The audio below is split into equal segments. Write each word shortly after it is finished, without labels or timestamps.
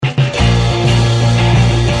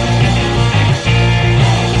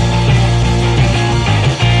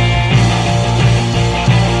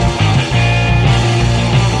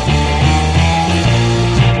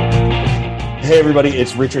Hey, everybody,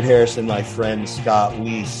 it's Richard Harris and my friend Scott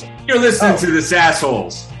Leese. You're listening to the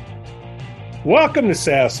Sassholes. Welcome to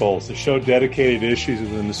Sassholes, the show dedicated to issues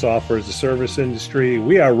within the software as a service industry.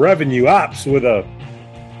 We are revenue ops with a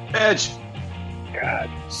edge. God,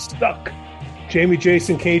 stuck. Jamie,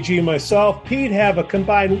 Jason, KG, and myself, Pete, have a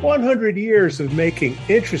combined 100 years of making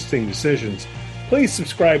interesting decisions. Please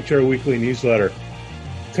subscribe to our weekly newsletter.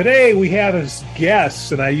 Today we have as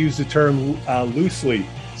guests, and I use the term loosely,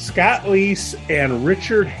 Scott Leese and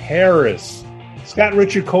Richard Harris. Scott and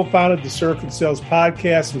Richard co-founded the Surf and Sales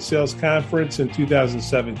Podcast and Sales Conference in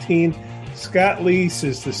 2017. Scott Leese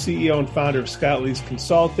is the CEO and founder of Scott Leese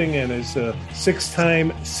Consulting and is a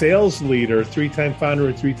 6-time sales leader, 3-time founder,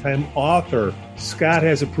 and 3-time author. Scott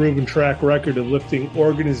has a proven track record of lifting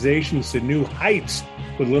organizations to new heights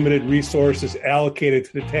with limited resources allocated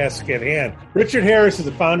to the task at hand. Richard Harris is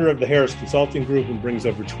the founder of the Harris Consulting Group and brings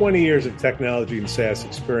over 20 years of technology and SaaS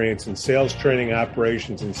experience in sales training,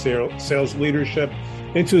 operations, and sales leadership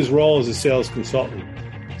into his role as a sales consultant.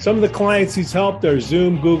 Some of the clients he's helped are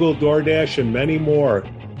Zoom, Google, DoorDash, and many more.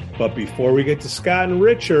 But before we get to Scott and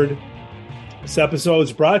Richard, this episode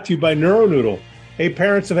is brought to you by NeuroNoodle. Hey,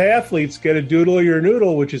 parents of athletes, get a Doodle of your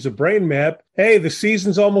Noodle, which is a brain map. Hey, the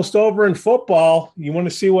season's almost over in football. You want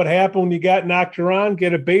to see what happened when you got knocked around?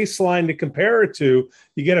 Get a baseline to compare it to.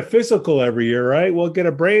 You get a physical every year, right? Well, get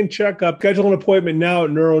a brain checkup. Schedule an appointment now at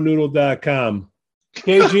neuronoodle.com.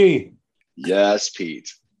 KG. Yes,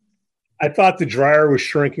 Pete. I thought the dryer was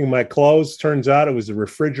shrinking my clothes. Turns out it was the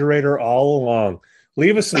refrigerator all along.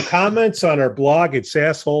 Leave us some comments on our blog at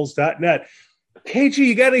sassholes.net. KG,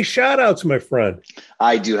 you got any shout-outs, my friend?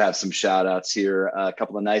 I do have some shout-outs here. A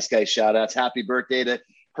couple of nice guy shout-outs. Happy birthday to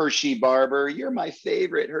Hershey Barber. You're my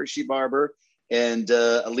favorite, Hershey Barber. And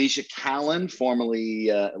Alicia Callan, formerly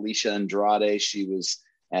Alicia Andrade. She was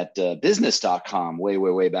at business.com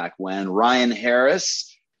way back when. Ryan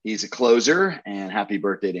Harris, he's a closer. And happy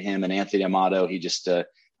birthday to him. And Anthony Amato, he just, I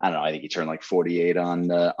don't know, I think he turned like 48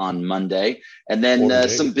 on Monday. And then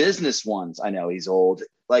some business ones. I know he's old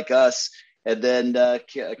like us. And then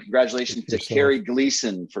congratulations to Carrie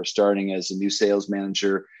Gleason for starting as a new sales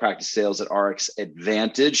manager, practice sales at RX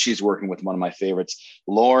Advantage. She's working with one of my favorites,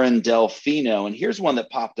 Lauren Delfino. And here's one that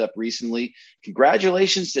popped up recently.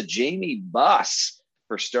 Congratulations to Jamie Buss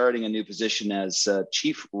for starting a new position as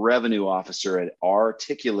Chief Revenue Officer at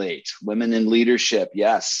Articulate. Women in Leadership.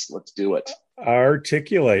 Yes, let's do it.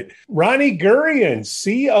 Articulate. Ronnie Gurian,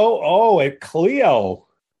 COO at Clio.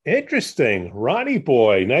 Interesting. Ronnie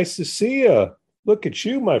boy, nice to see you. Look at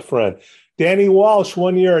you, my friend. Danny Walsh,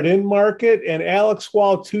 1 year at InMarket, and Alex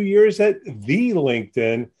Wall, 2 years at The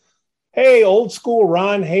LinkedIn. Hey, old school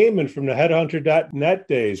Ron Heyman from the Headhunter.net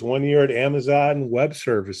days, 1 year at Amazon Web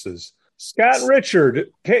Services. Scott and Richard,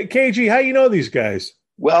 KG, how you know these guys?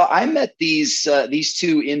 Well, I met these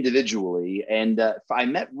two individually, and I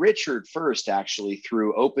met Richard first actually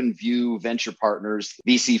through OpenView Venture Partners,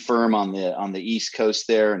 VC firm on the East Coast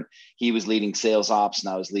there, and he was leading sales ops,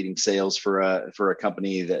 and I was leading sales for a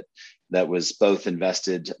company that was both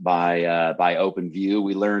invested by OpenView.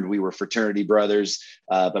 We learned we were fraternity brothers,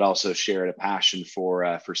 but also shared a passion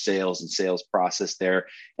for sales and sales process there,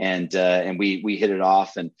 and we hit it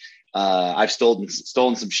off. And I've stolen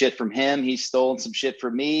some shit from him. He's stolen some shit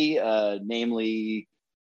from me, namely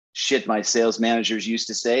shit my sales managers used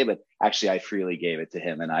to say, but actually I freely gave it to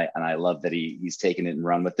him, and I love that he's taken it and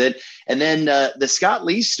run with it. And then the Scott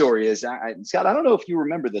Leese story is, Scott, I don't know if you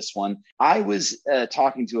remember this one. I was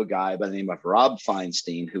talking to a guy by the name of Rob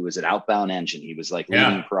Feinstein, who was at Outbound Engine. He was like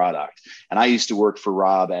leading product, and I used to work for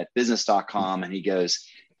Rob at business.com, and he goes,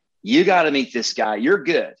 "You got to meet this guy. You're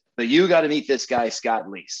good, but you got to meet this guy, Scott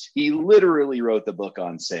Leese. He literally wrote the book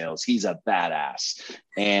on sales. He's a badass."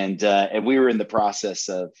 And we were in the process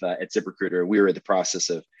of at ZipRecruiter. We were in the process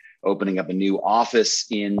of opening up a new office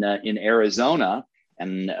in Arizona,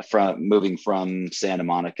 and moving from Santa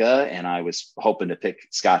Monica. And I was hoping to pick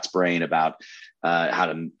Scott's brain about how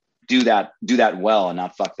to do that well and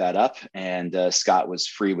not fuck that up. And Scott was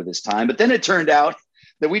free with his time. But then it turned out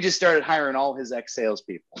that we just started hiring all his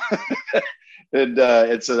ex-salespeople.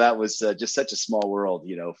 And so that was just such a small world,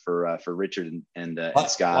 for Richard and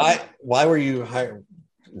Scott. Why were you hired?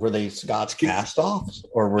 Were they Scott's cast-offs,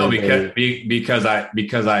 or were because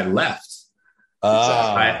I left?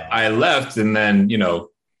 I left, and then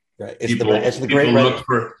right.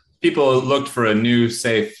 People looked for a new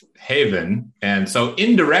safe haven, and so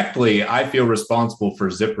indirectly, I feel responsible for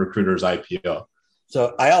ZipRecruiter's IPO.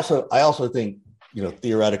 So I also think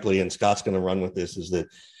theoretically, and Scott's going to run with this, is that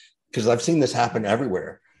because I've seen this happen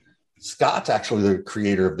everywhere. Scott's actually the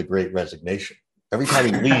creator of the Great Resignation. Every time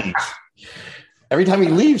he leaves, every time he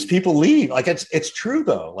leaves, people leave. Like it's true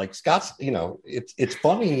though. Like Scott's, it's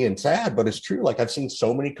funny and sad, but it's true. Like I've seen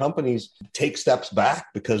so many companies take steps back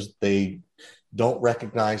because they don't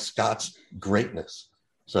recognize Scott's greatness.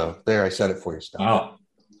 So there, I said it for you, Scott. Wow.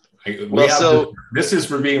 This is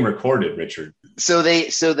for being recorded, Richard. So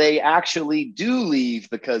they actually do leave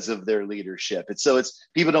because of their leadership. It's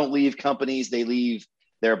people don't leave companies, they leave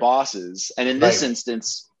their bosses. And in this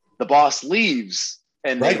instance, the boss leaves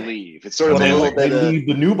and they leave. It's sort of a little bit. They leave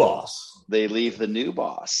the new boss. They leave the new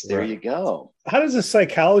boss. There you go. How does a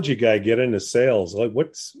psychology guy get into sales? Like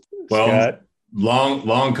Scott?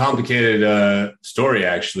 Long, complicated story,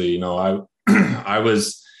 actually. I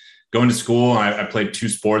was going to school. I played 2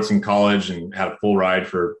 sports in college and had a full ride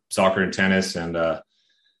for soccer and tennis. And,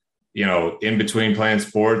 in between playing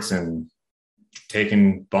sports and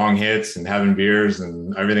taking bong hits and having beers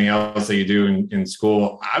and everything else that you do in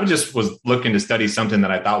school, I just was looking to study something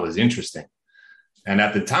that I thought was interesting. And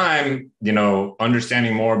at the time,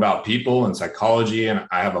 understanding more about people and psychology, and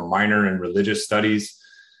I have a minor in religious studies,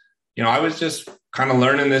 I was just kind of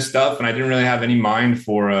learning this stuff, and I didn't really have any mind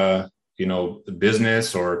for,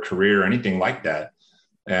 business or career or anything like that.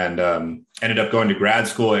 And ended up going to grad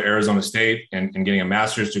school at Arizona State and getting a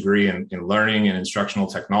master's degree in learning and instructional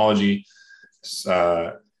technology.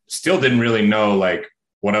 Still didn't really know like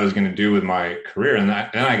what I was going to do with my career. And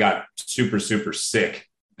then I got super, super sick.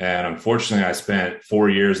 And unfortunately, I spent 4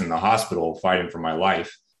 years in the hospital fighting for my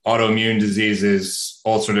life. Autoimmune diseases,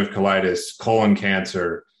 ulcerative colitis, colon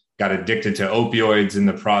cancer, got addicted to opioids in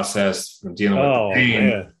the process from dealing with the pain.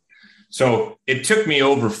 Man. So it took me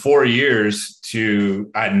over 4 years I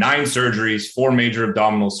had 9 surgeries, 4 major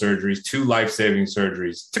abdominal surgeries, 2 life-saving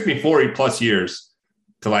surgeries. It took me 40+ years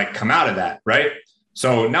to like come out of that. Right.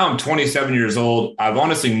 So now I'm 27 years old. I've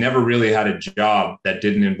honestly never really had a job that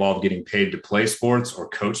didn't involve getting paid to play sports or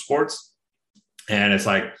coach sports. And it's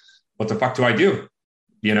like, what the fuck do I do?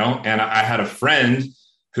 And I had a friend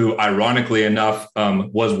who ironically enough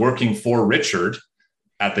was working for Richard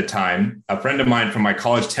at the time, a friend of mine from my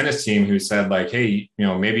college tennis team who said like, hey,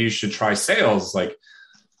 maybe you should try sales. Like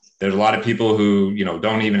there's a lot of people who,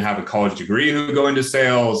 don't even have a college degree who go into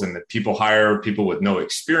sales, and that people hire people with no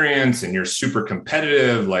experience, and you're super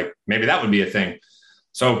competitive. Like maybe that would be a thing.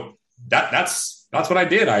 So that's what I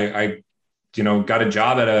did. I got a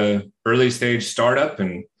job at a early stage startup.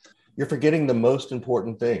 And you're forgetting the most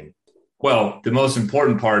important thing. Well, the most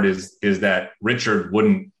important part is that Richard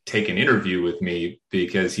wouldn't take an interview with me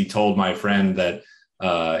because he told my friend that,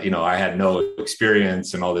 I had no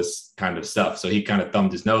experience and all this kind of stuff. So he kind of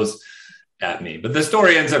thumbed his nose at me. But the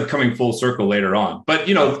story ends up coming full circle later on. But,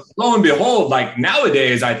 lo and behold, like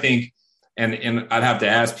nowadays, I think, and I'd have to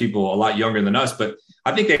ask people a lot younger than us, but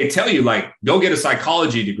I think they tell you like, go get a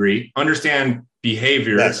psychology degree, understand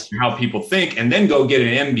behavior, and how people think, and then go get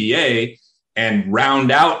an MBA and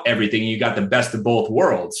round out everything. You got the best of both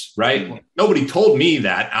worlds, right? Mm-hmm. Nobody told me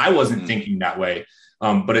that. I wasn't thinking that way.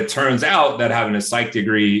 But it turns out that having a psych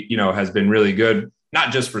degree, has been really good,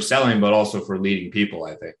 not just for selling, but also for leading people,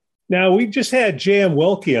 I think. Now, we just had Jan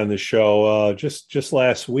Wilkie on the show just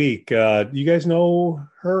last week. You guys know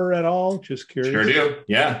her at all? Just curious. Sure do.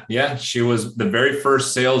 Yeah. She was the very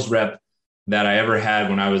first sales rep that I ever had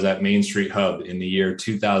when I was at Main Street Hub in the year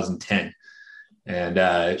 2010.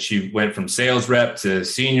 And she went from sales rep to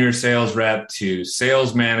senior sales rep to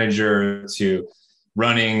sales manager to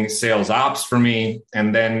running sales ops for me.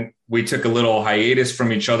 And then we took a little hiatus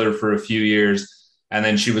from each other for a few years. And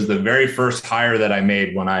then she was the very first hire that I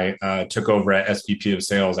made when I took over at SVP of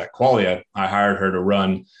sales at Qualia. I hired her to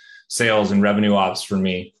run sales and revenue ops for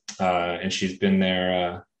me. And she's been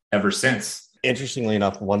there ever since. Interestingly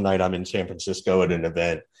enough, one night I'm in San Francisco at an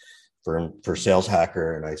event for Sales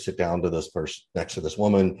Hacker, and I sit down to this person next to this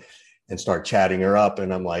woman and start chatting her up,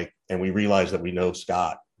 and I'm like, and we realize that we know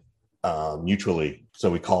Scott mutually, so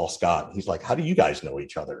we call Scott. He's like, how do you guys know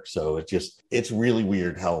each other? So it's really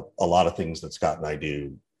weird how a lot of things that Scott and I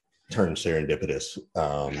do turn serendipitous.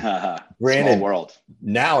 Granted, small world.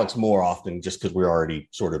 Now it's more often just because we're already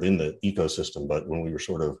sort of in the ecosystem, but when we were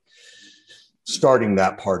sort of starting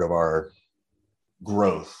that part of our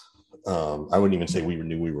growth, I wouldn't even say we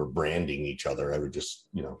knew we were branding each other. I would just,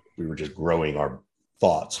 we were just growing our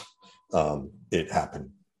thoughts. It happened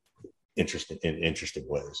in interesting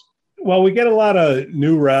ways. Well, we get a lot of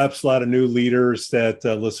new reps, a lot of new leaders that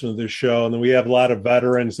listen to this show. And then we have a lot of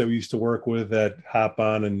veterans that we used to work with that hop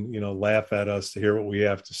on and, laugh at us to hear what we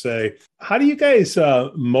have to say. How do you guys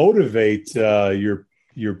motivate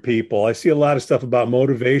your people? I see a lot of stuff about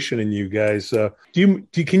motivation in you guys. Can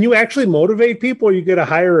you actually motivate people, or you got to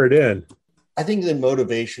hire it in? I think the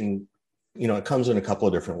motivation it comes in a couple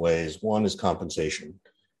of different ways. One is compensation.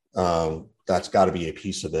 That's got to be a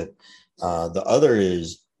piece of it. The other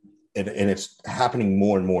is, and it's happening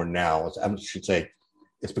more and more now, I should say,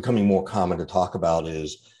 it's becoming more common to talk about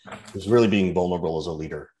is really being vulnerable as a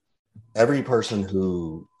leader. Every person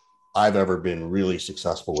who I've ever been really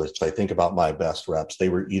successful with, if I think about my best reps, they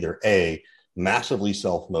were either A, massively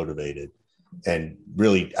self-motivated and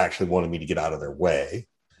really actually wanted me to get out of their way,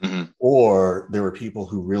 or there were people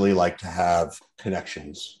who really like to have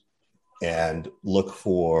connections and look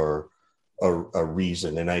for a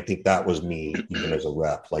reason. And I think that was me even as a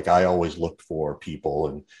rep. Like I always looked for people,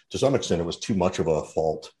 and to some extent it was too much of a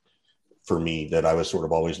fault for me that I was sort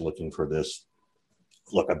of always looking for this.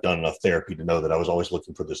 Look, I've done enough therapy to know that I was always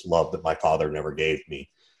looking for this love that my father never gave me,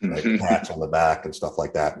 like pats on the back and stuff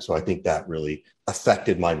like that. And so I think that really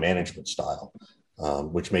affected my management style,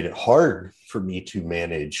 which made it hard for me to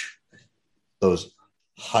manage those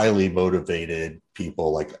highly motivated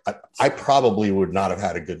people. Like I probably would not have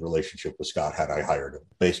had a good relationship with Scott had I hired him,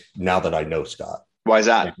 based now that I know Scott. Why is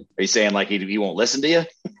that? Are you saying like he won't listen to you?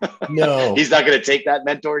 No, he's not going to take that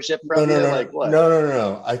mentorship from you. Like what?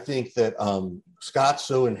 No. I think that Scott's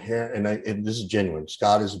so inherent, and this is genuine.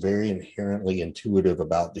 Scott is very inherently intuitive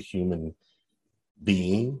about the human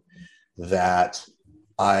being that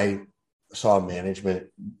I saw management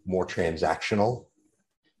more transactional.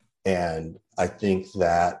 And I think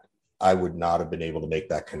that I would not have been able to make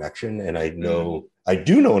that connection. And I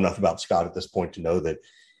do know enough about Scott at this point to know that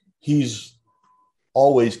he's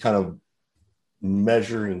always kind of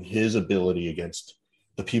measuring his ability against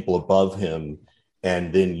the people above him,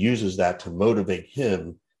 and then uses that to motivate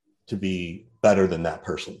him to be better than that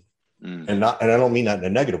person. And I don't mean that in a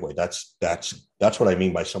negative way. That's what I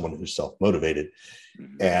mean by someone who's self-motivated.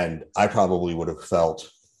 And I probably would have felt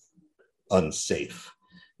unsafe.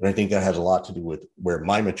 And I think that has a lot to do with where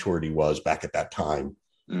my maturity was back at that time,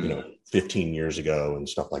 15 years ago and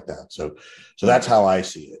stuff like that. So that's how I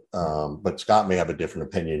see it. But Scott may have a different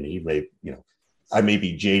opinion. He may, I may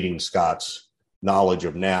be jading Scott's knowledge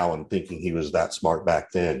of now and thinking he was that smart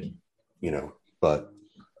back then, but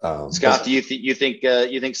Scott, do you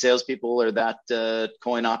think salespeople are that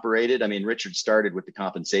coin operated? I mean, Richard started with the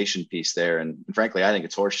compensation piece there, and frankly, I think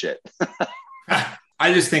it's horseshit.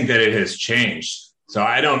 I just think that it has changed. So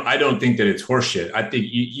I don't think that it's horseshit. I think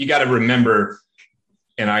you got to remember,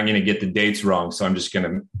 and I'm going to get the dates wrong, so I'm just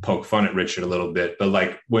going to poke fun at Richard a little bit. But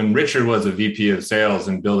like when Richard was a VP of sales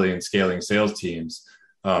and building and scaling sales teams,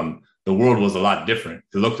 the world was a lot different.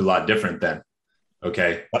 It looked a lot different then.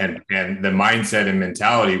 Okay. And the mindset and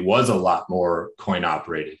mentality was a lot more coin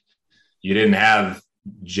operated. You didn't have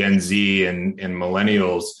Gen Z and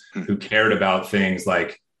millennials who cared about things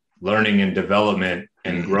like learning and development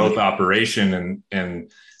and growth operation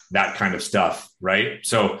and that kind of stuff. Right.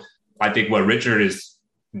 So I think what Richard is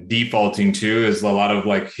defaulting to is a lot of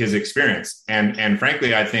like his experience. And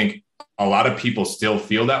frankly, I think a lot of people still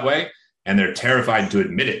feel that way and they're terrified to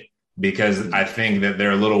admit it, because I think that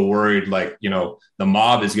they're a little worried, like, the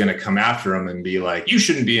mob is going to come after them and be like, you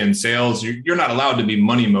shouldn't be in sales. You're not allowed to be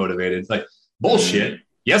money motivated. It's like bullshit.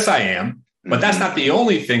 Yes, I am. But that's not the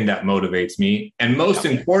only thing that motivates me. And most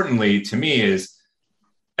importantly to me is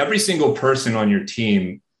every single person on your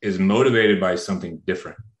team is motivated by something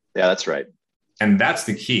different. Yeah, that's right. And that's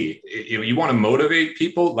the key. If you want to motivate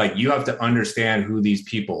people, like you have to understand who these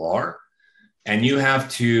people are, and you have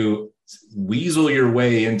to weasel your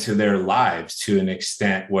way into their lives to an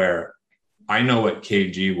extent where I know what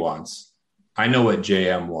KG wants. I know what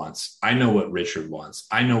JM wants. I know what Richard wants.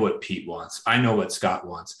 I know what Pete wants. I know what Scott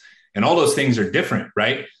wants. And all those things are different,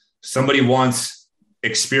 right? Somebody wants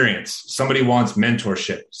experience. Somebody wants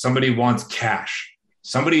mentorship. Somebody wants cash.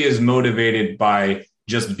 Somebody is motivated by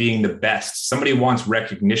just being the best. Somebody wants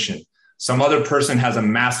recognition. Some other person has a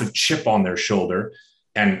massive chip on their shoulder.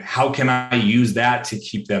 And how can I use that to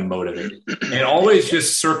keep them motivated? It always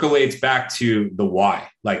just circulates back to the why.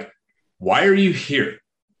 Like, why are you here?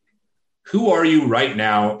 Who are you right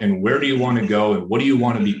now? And where do you want to go? And what do you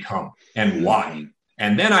want to become? And why?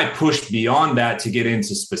 And then I pushed beyond that to get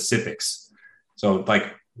into specifics. So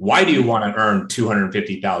like, why do you want to earn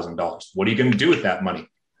 $250,000? What are you going to do with that money?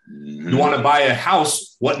 You want to buy a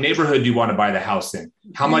house. What neighborhood do you want to buy the house in?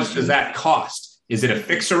 How much does that cost? Is it a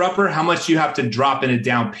fixer-upper? How much do you have to drop in a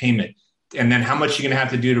down payment? And then how much are you going to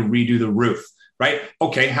have to do to redo the roof, right?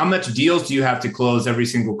 Okay, how much deals do you have to close every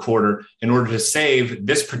single quarter in order to save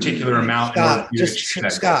this particular amount? Scott, just shut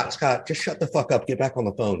the fuck up. Get back on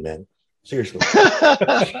the phone, man. Seriously.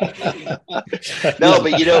 No,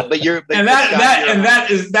 but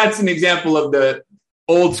that's an example of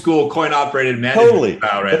old school coin operated management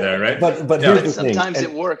style right there, right? But yeah, here's the sometimes thing.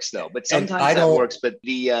 it works though. But sometimes that works. But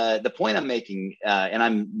the point I'm making, and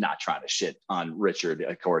I'm not trying to shit on Richard,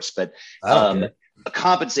 of course, but a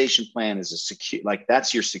compensation plan is a secure, like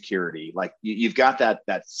that's your security. Like you've got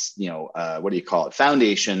that's what do you call it?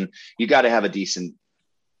 Foundation. You got to have a decent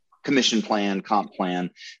commission plan, comp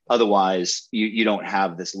plan. Otherwise, you don't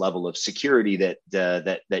have this level of security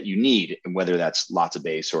that you need, and whether that's lots of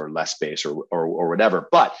base or less base or whatever.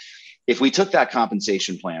 But if we took that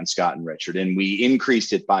compensation plan, Scott and Richard, and we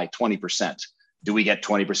increased it by 20%, do we get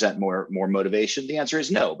 20% more motivation? The answer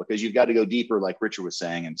is no, because you've got to go deeper, like Richard was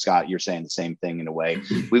saying, and Scott, you're saying the same thing in a way.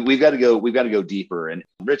 We've got to go deeper. And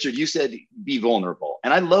Richard, you said be vulnerable,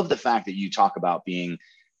 and I love the fact that you talk about being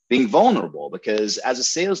vulnerable, because as a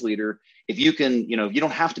sales leader, if you can, you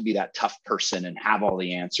don't have to be that tough person and have all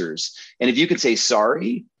the answers. And if you can say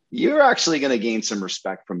sorry, you're actually going to gain some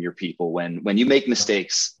respect from your people when you make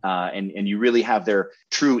mistakes and you really have their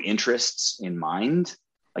true interests in mind.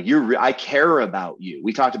 Like I care about you.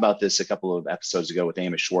 We talked about this a couple of episodes ago with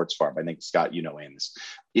Amos Schwartzfarb. I think, Scott, you know Amos.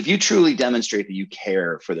 If you truly demonstrate that you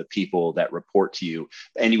care for the people that report to you,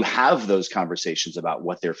 and you have those conversations about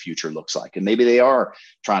what their future looks like, and maybe they are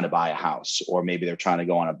trying to buy a house, or maybe they're trying to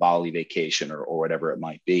go on a Bali vacation or whatever it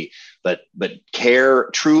might be, but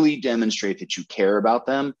truly demonstrate that you care about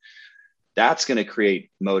them. That's going to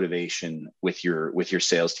create motivation with your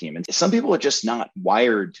sales team. And some people are just not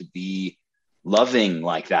wired to be loving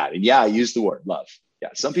like that. And yeah, I use the word love. Yeah.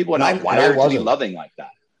 Some people are not wired to be loving like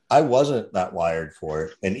that. I wasn't that wired for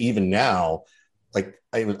it. And even now, like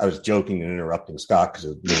I was joking and interrupting Scott because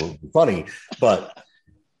it was funny, but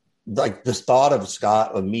like this thought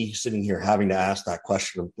of me sitting here having to ask that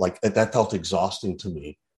question, like that felt exhausting to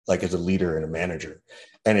me, like as a leader and a manager.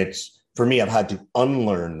 And it's, for me, I've had to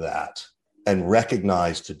unlearn that and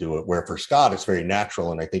recognize to do it, where for Scott, it's very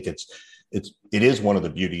natural. And I think it is one of the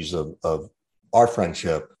beauties of our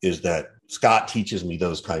friendship, is that Scott teaches me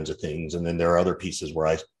those kinds of things. And then there are other pieces where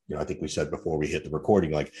I think we said before we hit the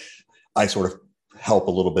recording, like I sort of help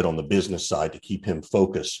a little bit on the business side to keep him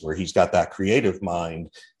focused, where he's got that creative mind.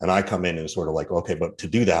 And I come in and sort of like, okay, but to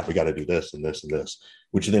do that, we got to do this and this and this,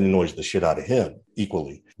 which then annoys the shit out of him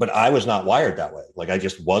equally. But I was not wired that way. Like I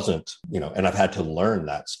just wasn't, and I've had to learn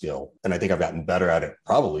that skill. And I think I've gotten better at it,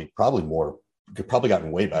 probably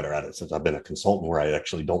gotten way better at it since I've been a consultant, where I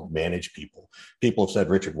actually don't manage people. People have said,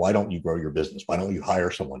 Richard, why don't you grow your business? Why don't you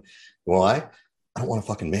hire someone? Well, I don't want to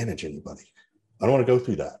fucking manage anybody. I don't want to go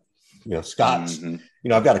through that. Scott's,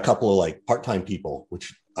 I've got a couple of like part-time people,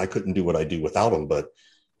 which I couldn't do what I do without them. But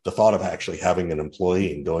the thought of actually having an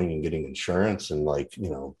employee and going and getting insurance and like, drives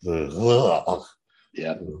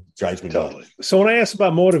me totally nuts. So when I asked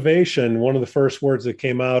about motivation, one of the first words that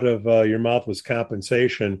came out of your mouth was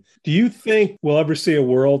compensation. Do you think we'll ever see a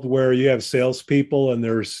world where you have salespeople and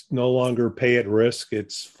there's no longer pay at risk?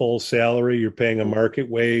 It's full salary. You're paying a market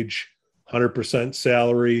wage, 100%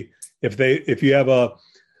 salary. If you have a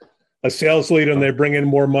sales leader and they bring in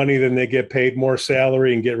more money, then they get paid more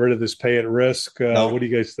salary and get rid of this pay at risk. No. What do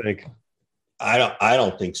you guys think? I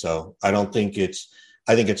don't think so. I think it's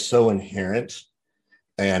so inherent.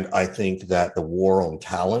 And I think that the war on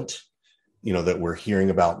talent, that we're hearing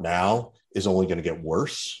about now is only going to get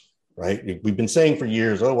worse, right? We've been saying for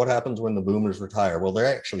years, what happens when the boomers retire? Well,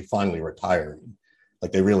 they're actually finally retiring.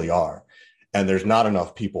 Like they really are. And there's not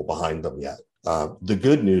enough people behind them yet. The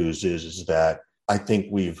good news is that I think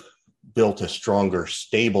we've built a stronger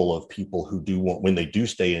stable of people who do want, when they do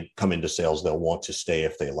stay and come into sales, they'll want to stay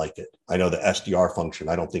if they like it. I know the SDR function,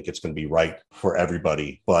 I don't think it's going to be right for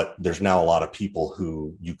everybody, but there's now a lot of people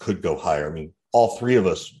who you could go hire. I mean, all three of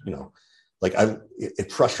us,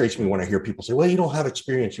 it frustrates me when I hear people say, well, you don't have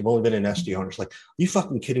experience. You've only been an SDR. And it's like, are you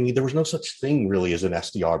fucking kidding me? There was no such thing really as an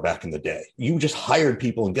SDR back in the day. You just hired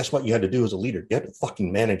people, and guess what you had to do as a leader? You had to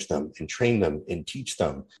fucking manage them and train them and teach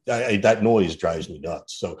them. That noise drives me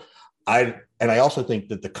nuts. So I also think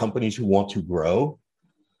that the companies who want to grow,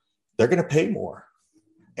 they're going to pay more.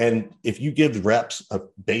 And if you give reps a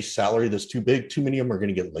base salary that's too big, too many of them are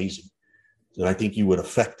going to get lazy. And I think you would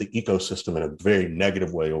affect the ecosystem in a very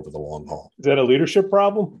negative way over the long haul. Is that a leadership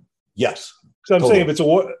problem? Yes. So I'm saying if it's a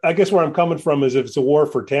war, I guess where I'm coming from is if it's a war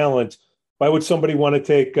for talent, why would somebody want to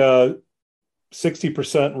take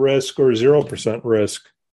 60% risk or 0% risk,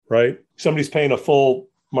 right? Somebody's paying a full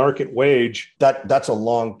market wage. That's a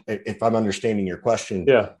long, if I'm understanding your question.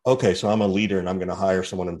 Yeah. Okay. So I'm a leader and I'm going to hire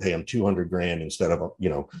someone and pay them $200,000 instead of,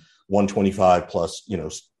 125 plus,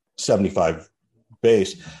 75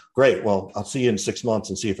 base. Great. Well, I'll see you in 6 months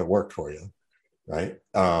and see if it worked for you. Right.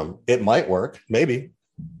 It might work. Maybe,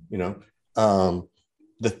 the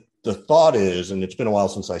the thought is, and it's been a while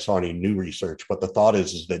since I saw any new research, but the thought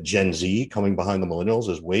is that Gen Z coming behind the millennials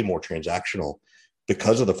is way more transactional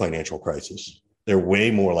because of the financial crisis. They're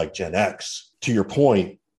way more like Gen X. To your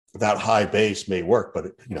point, that high base may work,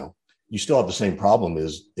 but you still have the same problem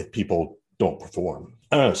is if people don't perform.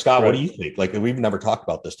 I don't know, Scott, What do you think? Like, we've never talked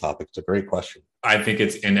about this topic. It's a great question. I think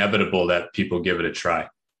it's inevitable that people give it a try.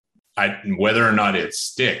 Whether or not it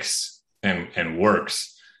sticks and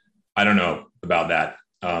works, I don't know about that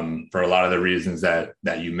for a lot of the reasons that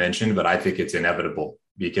you mentioned, but I think it's inevitable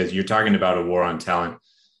because you're talking about a war on talent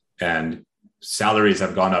and salaries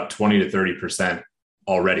have gone up 20 to 30%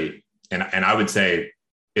 already. And I would say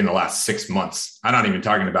in the last 6 months, I'm not even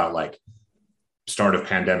talking about like start of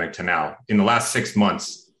pandemic to now. In the last 6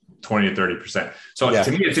 months, 20 to 30%. So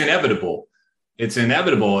to me, it's inevitable. It's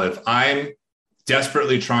inevitable if I'm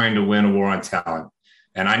desperately trying to win a war on talent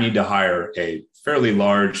and I need to hire a fairly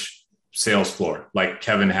large sales floor like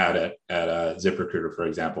Kevin had at ZipRecruiter, for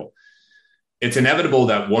example. It's inevitable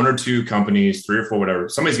that one or two companies, 3 or 4, whatever,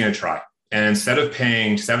 somebody's going to try. And instead of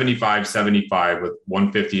paying 75 with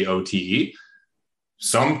 150 OTE,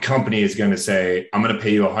 some company is going to say, I'm going to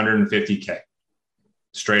pay you $150K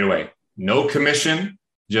straight away. No commission,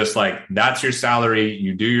 just like that's your salary.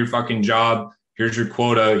 You do your fucking job. Here's your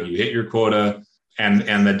quota. You hit your quota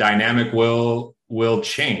and the dynamic will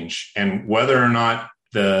change. And whether or not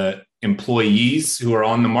the employees who are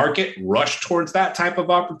on the market rush towards that type of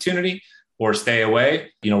opportunity or stay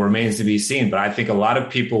away, remains to be seen. But I think a lot of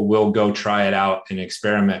people will go try it out and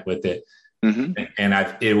experiment with it. Mm-hmm. And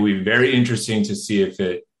it will be very interesting to see if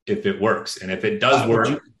it works. And if it does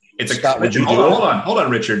work, it's Scott, hold on,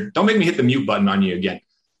 Richard. Don't make me hit the mute button on you again.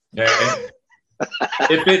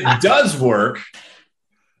 If it does work,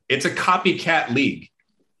 it's a copycat league,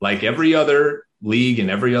 like every other league and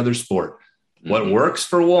every other sport. Mm-hmm. What works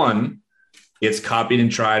for one, it's copied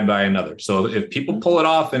and tried by another. So if people pull it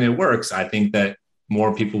off and it works, I think that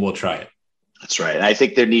more people will try it. That's right. And I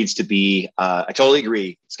think there needs to be, I totally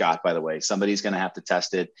agree, Scott, by the way, somebody's going to have to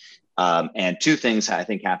test it. And 2 things I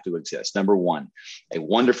think have to exist. Number 1, a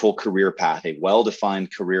wonderful career path, a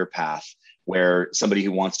well-defined career path where somebody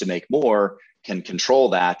who wants to make more can control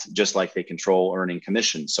that just like they control earning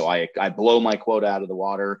commission. So I blow my quota out of the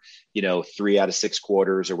water, 3 out of 6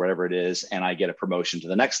 quarters or whatever it is, and I get a promotion to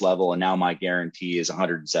the next level. And now my guarantee is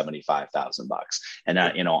 $175,000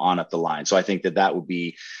 and on up the line. So I think that would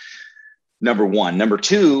be number 1. Number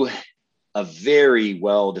 2, a very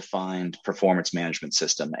well-defined performance management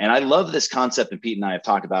system. And I love this concept, and Pete and I have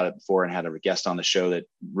talked about it before and had a guest on the show that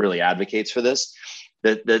really advocates for this.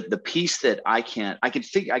 The piece that I can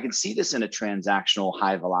see this in a transactional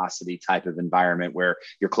high velocity type of environment where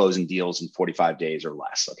you're closing deals in 45 days or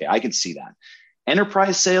less. Okay. I can see that.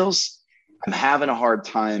 Enterprise sales, I'm having a hard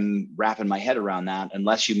time wrapping my head around that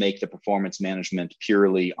unless you make the performance management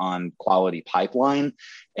purely on quality pipeline.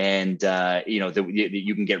 And,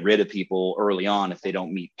 you can get rid of people early on if they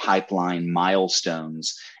don't meet pipeline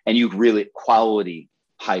milestones, and you really quality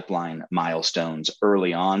pipeline milestones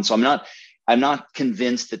early on. So I'm not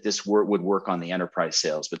convinced that this would work on the enterprise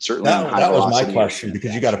sales, but certainly that was my question,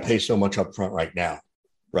 because you got to pay so much upfront right now,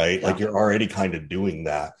 right? Yeah. Like you're already kind of doing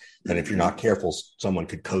that. And if you're not careful, someone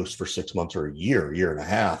could coast for 6 months or a year and a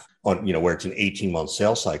half on, where it's an 18-month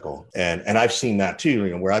sales cycle. And I've seen that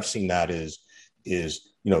too, where I've seen that is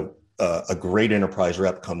a great enterprise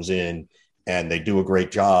rep comes in and they do a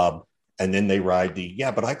great job. And then they ride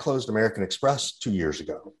but I closed American Express 2 years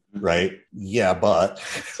ago. Right. Yeah. But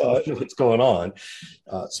what's going on?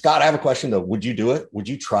 Scott, I have a question though. Would you do it? Would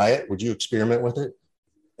you try it? Would you experiment with it?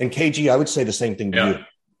 And KG, I would say the same thing to you.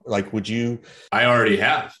 Like, would you? I already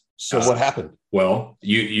have. So what happened? Well,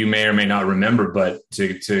 you may or may not remember, but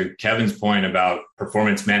to Kevin's point about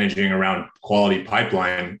performance managing around quality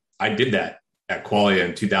pipeline, I did that at Qualia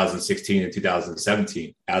in 2016 and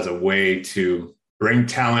 2017 as a way to bring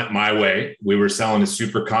talent my way. We were selling a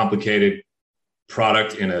super complicated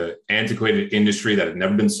product in an antiquated industry that had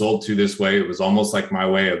never been sold to this way. It was almost like my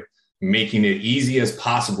way of making it easy as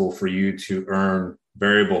possible for you to earn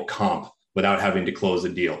variable comp without having to close a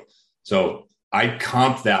deal. So I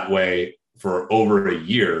comped that way for over a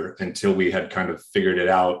year until we had kind of figured it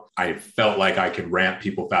out. I felt like I could ramp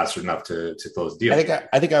people faster enough to close deals.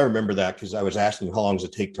 I think I remember that because I was asking you how long does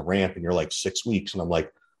it take to ramp, and you're like 6 weeks. And I'm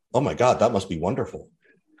like, oh my God, that must be wonderful.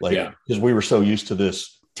 Like, because we were so used to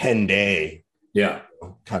this 10-day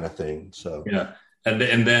kind of thing. So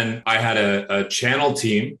and then I had a channel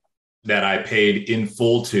team that I paid in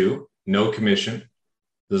full to, no commission.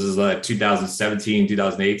 This is like 2017,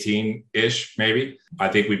 2018 ish, maybe. I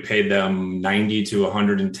think we paid them 90 to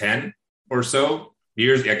 110 or so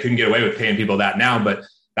years. I couldn't get away with paying people that now, but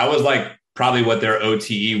that was like probably what their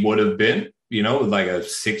OTE would have been, like a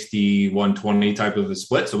 60-120 type of a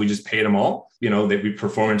split. So we just paid them all, that we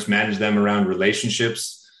performance managed them around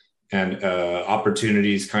relationships and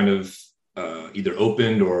opportunities kind of either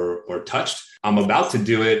opened or touched. I'm about to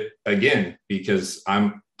do it again because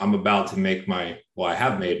I'm about to I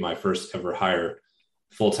have made my first ever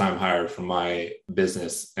full-time hire for my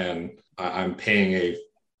business. And I'm paying a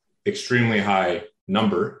extremely high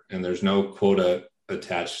number and there's no quota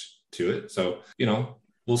attached to it. So,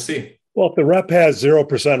 we'll see. Well, if the rep has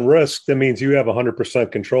 0% risk, that means you have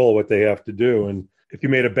 100% control of what they have to do. And if you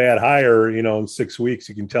made a bad hire, in 6 weeks,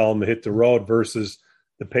 you can tell them to hit the road versus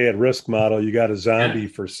the pay at risk model. You got a zombie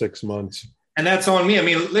for 6 months. And that's on me. I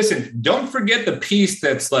mean, listen, don't forget the piece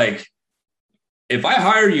that's like, if I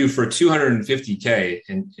hire you for $250K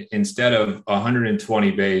instead of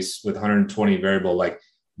 120 base with 120 variable, like,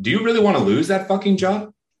 do you really want to lose that fucking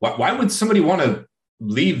job? Why would somebody want to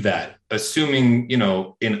leave that, assuming,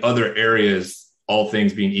 in other areas, all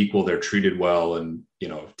things being equal, they're treated well and,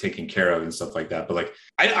 taken care of and stuff like that. But like,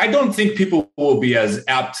 I don't think people will be as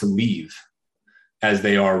apt to leave as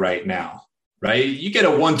they are right now, right? You get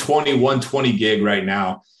a 120 gig right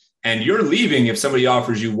now, and you're leaving if somebody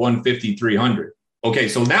offers you 150, 300. Okay,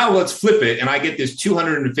 so now let's flip it. And I get this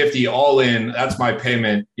 250 all in. That's my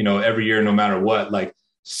payment, every year, no matter what. Like,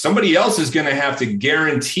 somebody else is going to have to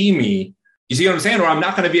guarantee me, you see what I'm saying? Or I'm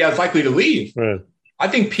not going to be as likely to leave. Right. I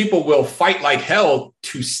think people will fight like hell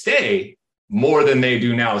to stay more than they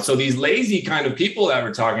do now. So these lazy kind of people that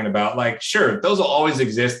we're talking about, like, sure, those will always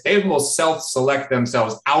exist. They will self-select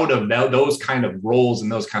themselves out of those kind of roles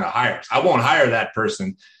and those kind of hires. I won't hire that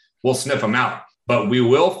person. We'll sniff them out. But we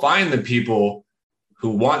will find the people who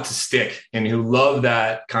want to stick and who love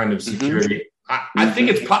that kind of security. Mm-hmm. I think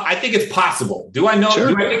it's possible. Do I know? Sure.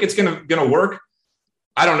 Do I think it's gonna work?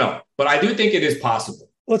 I don't know, but I do think it is possible.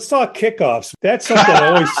 Let's talk kickoffs. That's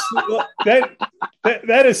something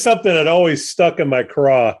that is something that always stuck in my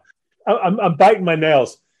craw. I'm biting my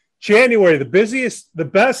nails. January, the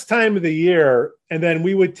best time of the year, and then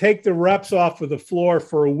we would take the reps off of the floor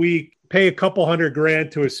for a week, pay a couple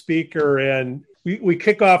 $100,000 to a speaker, and we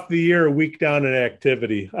kick off the year a week down in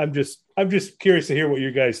activity. I'm just curious to hear what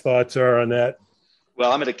your guys' thoughts are on that.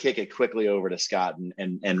 Well, I'm going to kick it quickly over to Scott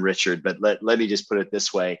and Richard, but let me just put it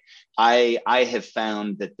this way. I have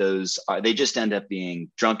found that they just end up being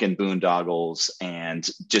drunken boondoggles and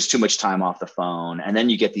just too much time off the phone. And then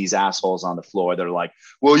you get these assholes on the floor that are like,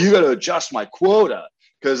 well, you got to adjust my quota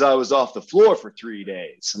because I was off the floor for 3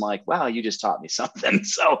 days. I'm like, wow, you just taught me something.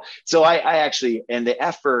 So I actually, and the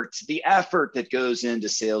effort that goes into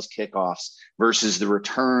sales kickoffs versus the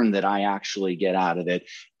return that I actually get out of it.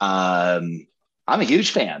 I'm a huge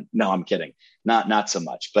fan. No, I'm kidding. Not so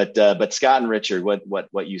much, but Scott and Richard,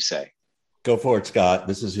 what you say? Go for it, Scott.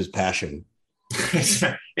 This is his passion. It's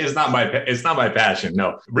not my passion.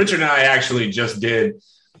 No, Richard and I actually just did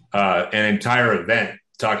an entire event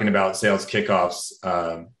talking about sales kickoffs,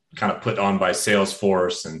 kind of put on by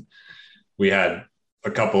Salesforce. And we had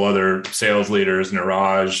a couple other sales leaders,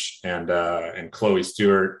 Niraj and Chloe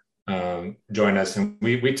Stewart, join us. And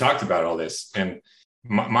we talked about all this. And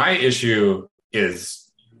my issue is,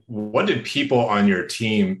 what did people on your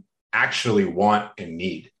team actually want and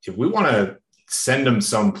need? If we want to send them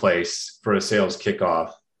someplace for a sales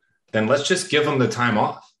kickoff, then let's just give them the time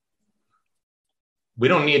off. We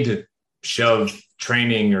don't need to shove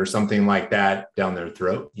training or something like that down their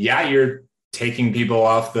throat. Yeah, you're taking people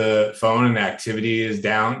off the phone and activity is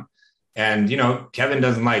down. And, Kevin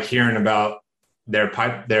doesn't like hearing about their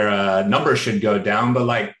number should go down, but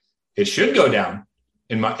like it should go down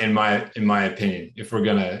in my opinion, if we're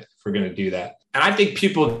gonna do that. And I think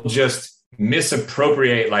people just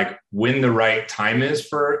misappropriate like when the right time is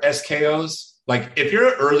for SKOs. Like if you're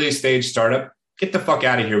an early stage startup, get the fuck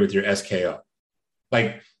out of here with your SKO.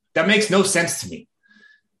 Like that makes no sense to me.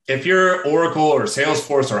 If you're Oracle or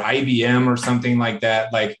Salesforce or IBM or something like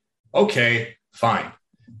that, like, okay, fine.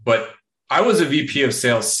 But I was a VP of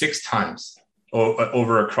sales 6 times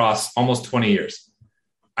over across almost 20 years.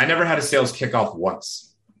 I never had a sales kickoff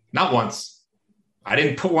once, not once. I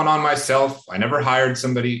didn't put one on myself. I never hired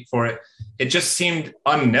somebody for it. It just seemed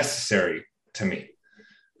unnecessary to me.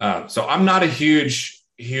 So I'm not a huge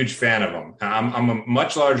fan of them. I'm a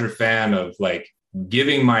much larger fan of like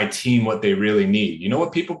giving my team what they really need. You know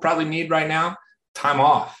what people probably need right now? Time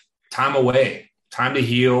off, time away, time to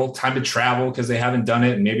heal, time to travel because they haven't done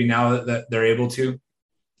it. And maybe now that they're able to,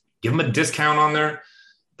 give them a discount on their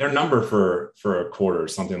number for a quarter or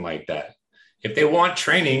something like that. If they want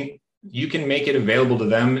training, you can make it available to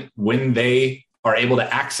them when they are able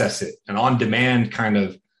to access it, an on-demand kind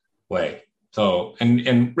of way. So,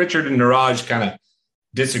 and Richard and Niraj kind of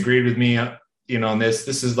disagreed with me, on this.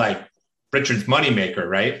 This is like Richard's moneymaker,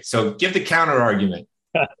 right? So give the counter argument.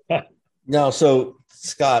 No, so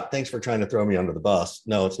Scott, thanks for trying to throw me under the bus.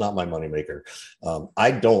 No, it's not my moneymaker.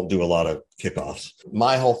 I don't do a lot of kickoffs.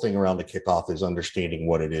 My whole thing around the kickoff is understanding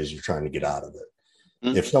what it is you're trying to get out of it.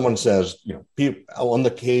 Mm-hmm. If someone says, on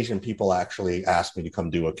the occasion, people actually ask me to come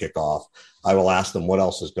do a kickoff, I will ask them what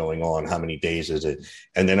else is going on, how many days is it?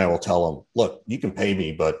 And then I will tell them, look, you can pay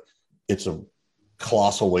me, but it's a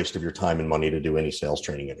colossal waste of your time and money to do any sales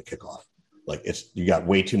training at a kickoff. Like you got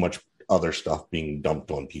way too much other stuff being dumped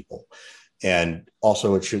on people. And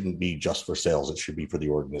also it shouldn't be just for sales. It should be for the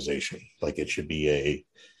organization. Like it should be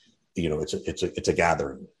it's a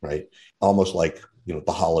gathering, right? Almost like,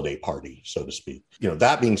 the holiday party, so to speak.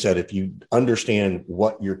 That being said, if you understand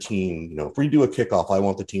what your team, if we do a kickoff, I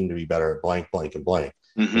want the team to be better at blank, blank, and blank.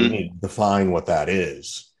 Mm-hmm. You need to define what that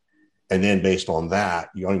is. And then based on that,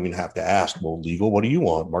 you don't even have to ask, well, legal, what do you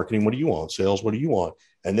want? Marketing, what do you want? Sales, what do you want?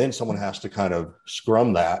 And then someone has to kind of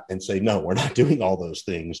scrum that and say, no, we're not doing all those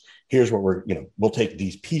things. Here's what we'll take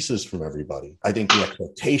these pieces from everybody. I think the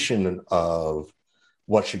expectation of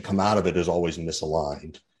what should come out of it is always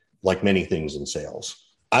misaligned, like many things in sales.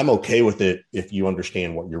 I'm okay with it if you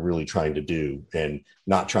understand what you're really trying to do and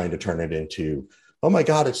not trying to turn it into, oh my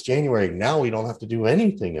God, it's January. Now we don't have to do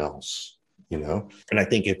anything else. And I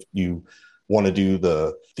think if you want to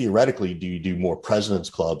do theoretically, do you do more president's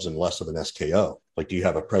clubs and less of an SKO? Like, do you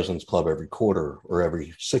have a president's club every quarter or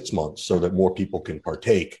every 6 months so that more people can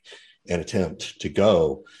partake and attempt to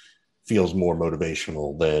go? Feels more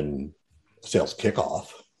motivational than sales kickoff.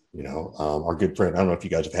 Our good friend, I don't know if you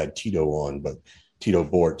guys have had Tito on, but Tito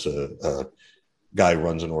Bort's a guy who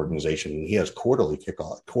runs an organization, and he has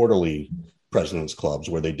quarterly president's clubs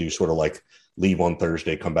where they do sort of like leave on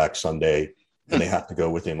Thursday, come back Sunday, and they have to go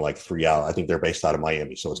within like 3 hours. I think they're based out of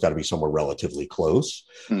Miami, so it's got to be somewhere relatively close.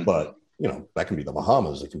 But that can be the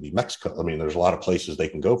Bahamas, it can be Mexico. I mean, there's a lot of places they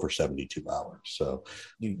can go for 72 hours. So,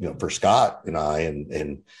 for Scott and I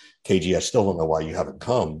and KG, I still don't know why you haven't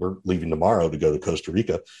come. We're leaving tomorrow to go to Costa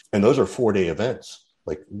Rica, and those are 4-day events.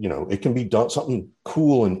 Like, it can be done. Something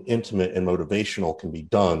cool and intimate and motivational can be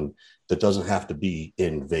done that doesn't have to be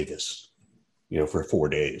in Vegas, for 4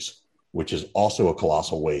 days, which is also a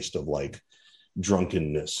colossal waste of like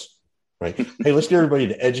drunkenness, right? Hey, let's get everybody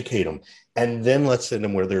to educate them. And then let's send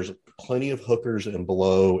them where there's plenty of hookers and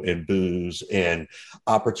blow and booze and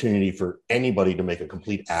opportunity for anybody to make a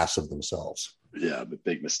complete ass of themselves. Yeah, but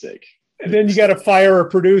big mistake. And then you got to fire a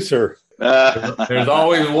producer. There's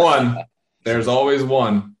always one. There's always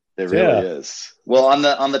one. There really is. Well,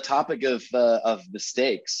 on the topic of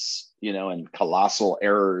mistakes, and colossal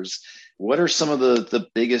errors, what are some of the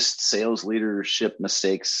biggest sales leadership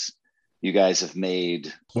mistakes you guys have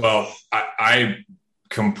made? Well, I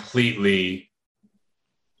completely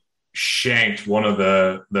shanked one of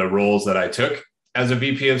the roles that I took as a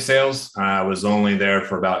VP of sales. I was only there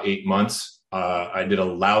for about 8 months. I did a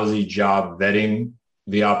lousy job vetting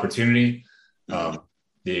the opportunity. The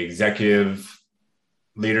executive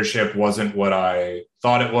leadership wasn't what I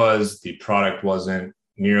thought it was. The product wasn't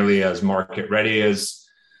nearly as market ready as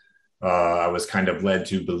I was kind of led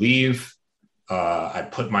to believe. I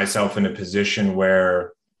put myself in a position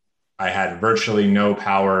where I had virtually no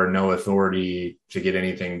power, no authority to get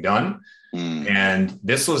anything done. And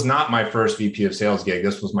this was not my first VP of sales gig.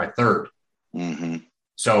 This was my third. Mm-hmm.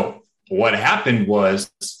 So what happened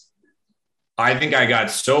was, I think I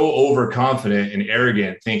got so overconfident and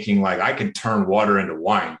arrogant, thinking like I could turn water into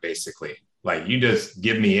wine, basically. Like, you just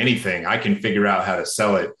give me anything, I can figure out how to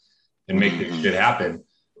sell it and make this shit happen.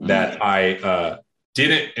 That I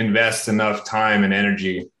didn't invest enough time and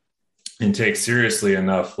energy and take seriously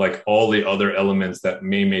enough, like all the other elements that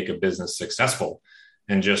may make a business successful,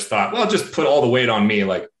 and just thought, well, just put all the weight on me.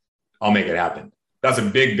 Like, I'll make it happen. That's a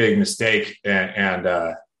big, big mistake.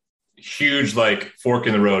 And huge, like, fork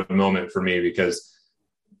in the road moment for me, because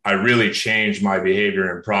I really changed my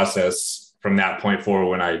behavior and process from that point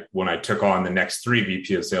forward when I took on the next 3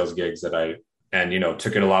 VP of sales gigs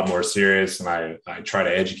took it a lot more serious. And I try to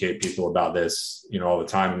educate people about this, all the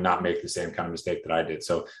time, and not make the same kind of mistake that I did.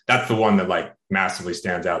 So that's the one that like massively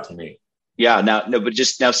stands out to me. Yeah. But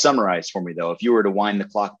just now summarize for me though. If you were to wind the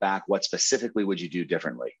clock back, what specifically would you do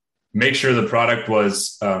differently? Make sure the product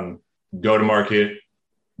was go to market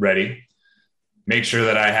ready. Make sure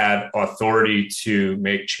that I had authority to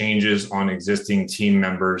make changes on existing team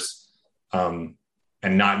members and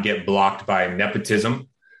not get blocked by nepotism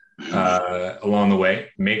along the way.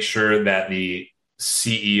 Make sure that the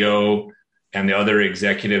CEO and the other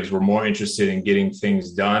executives were more interested in getting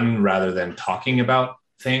things done rather than talking about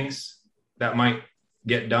things. that might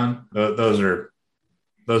get done. Those are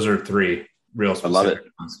three real specific I love it.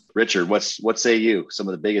 ones. Richard, what say you? Some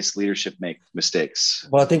of the biggest leadership mistakes.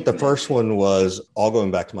 Well, I think the first one was all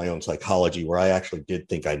going back to my own psychology, where I actually did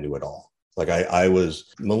think I knew it all. Like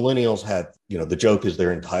millennials had, the joke is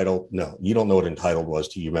they're entitled. No, you don't know what entitled was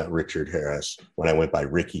till you met Richard Harris, when I went by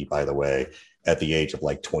Ricky, by the way, at the age of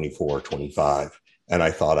like 24, 25. And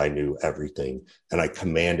I thought I knew everything, and I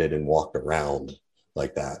commanded and walked around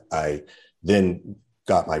like that. I then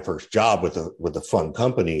got my first job with a fun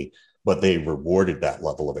company, but they rewarded that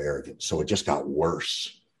level of arrogance. So it just got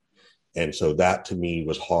worse. And so that to me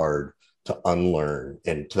was hard to unlearn.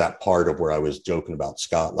 And to that part of where I was joking about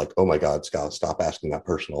Scott, like, oh my God, Scott, stop asking that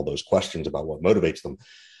person all those questions about what motivates them.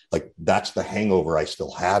 Like, that's the hangover I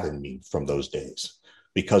still have in me from those days,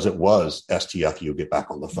 because it was STF, you'll get back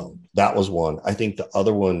on the phone. That was one. I think the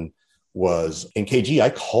other one was in KG. I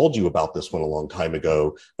called you about this one a long time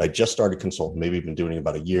ago. I just started consulting, maybe been doing it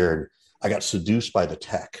about a year. And I got seduced by the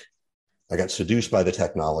tech. I got seduced by the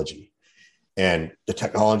technology, and the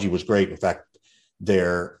technology was great. In fact,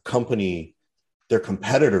 their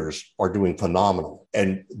competitors are doing phenomenal.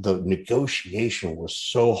 And the negotiation was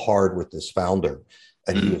so hard with this founder,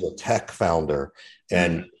 and he was a tech founder,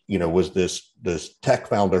 and was this tech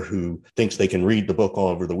founder who thinks they can read the book all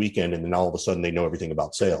over the weekend, and then all of a sudden they know everything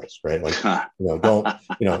about sales, right? Like,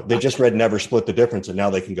 they just read Never Split the Difference, and now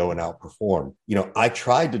they can go and outperform. I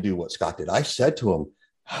tried to do what Scott did. I said to him,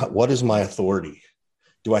 what is my authority?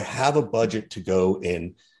 Do I have a budget to go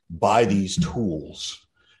and buy these tools?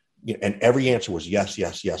 And every answer was yes,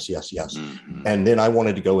 yes, yes, yes, yes. Mm-hmm. And then I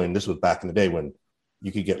wanted to go in. This was back in the day when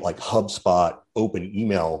you could get like HubSpot open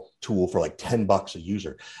email tool for like $10 a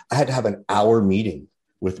user. I had to have an hour meeting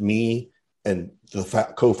with me and the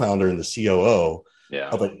co-founder and the COO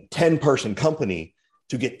of a 10-person company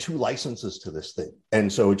to get 2 licenses to this thing.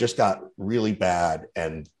 And so it just got really bad.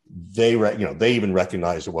 And they even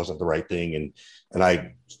recognized it wasn't the right thing. And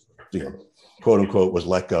I, quote unquote, was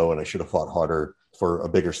let go, and I should have fought harder for a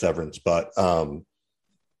bigger severance. But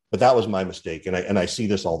that was my mistake. And I see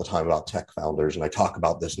this all the time about tech founders. And I talk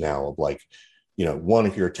about this now of like, one,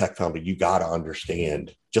 if you're a tech founder, you got to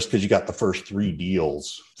understand, just because you got the first 3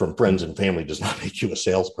 deals from friends and family does not make you a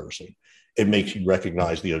salesperson. It makes you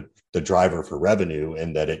recognize the driver for revenue,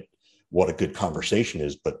 and that what a good conversation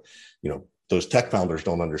is. But, those tech founders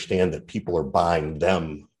don't understand that people are buying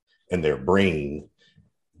them and their brain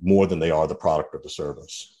more than they are the product or the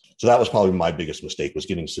service. So that was probably my biggest mistake, was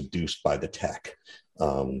getting seduced by the tech.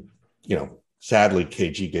 Sadly,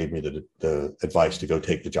 KG gave me the advice to go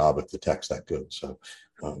take the job if the tech's that good. So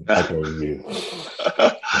I blame you.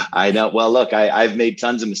 I know. Well, look, I've made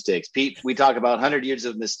tons of mistakes, Pete. We talk about 100 years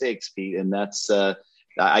of mistakes, Pete, and that's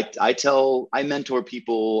I mentor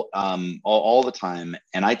people all the time,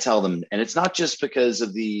 and I tell them, and it's not just because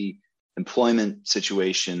of the employment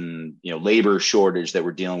situation, labor shortage that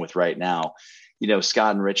we're dealing with right now.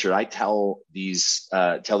 Scott and Richard, I tell these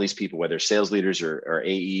people, whether sales leaders or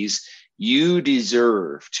AEs, you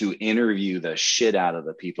deserve to interview the shit out of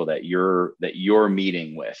the people that you're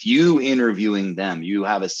meeting with. You interviewing them, you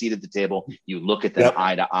have a seat at the table, you look at them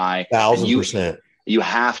eye to eye. 1,000%. You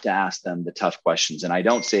have to ask them the tough questions. And I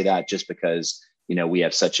don't say that just because, we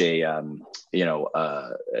have such a,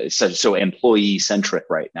 so employee centric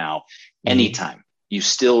right now. Anytime, you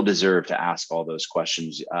still deserve to ask all those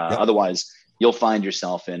questions. Otherwise, you'll find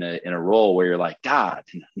yourself in a role where you're like, God,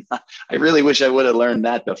 I really wish I would have learned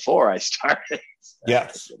that before I started.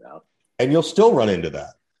 Yes. And you'll still run into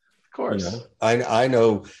that. Of course. I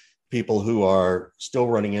know people who are still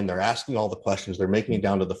running in, they're asking all the questions, they're making it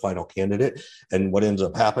down to the final candidate. And what ends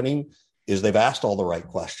up happening is they've asked all the right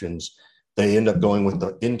questions. They end up going with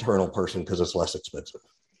the internal person because it's less expensive,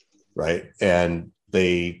 right? And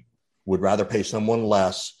they would rather pay someone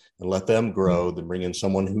less and let them grow than bring in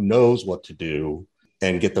someone who knows what to do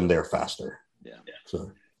and get them there faster. Yeah.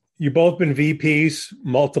 So you've both been VPs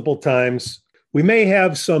multiple times. We may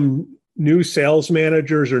have some new sales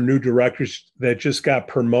managers or new directors that just got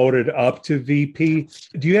promoted up to VP.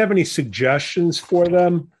 Do you have any suggestions for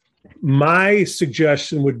them? My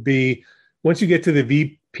suggestion would be, once you get to the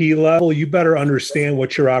VP level, you better understand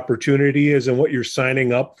what your opportunity is and what you're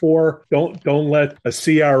signing up for. Don't let a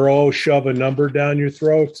CRO shove a number down your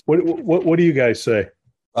throat. What do you guys say?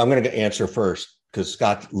 I'm going to answer first, because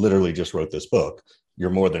Scott literally just wrote this book, You're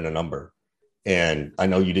More Than a Number. And I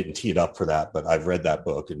know you didn't tee it up for that, but I've read that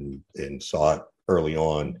book and saw it early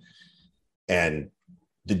on. And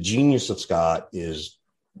the genius of Scott is,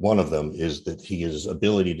 one of them is that his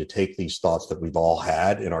ability to take these thoughts that we've all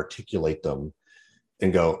had and articulate them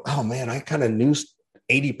and go, oh man, I kind of knew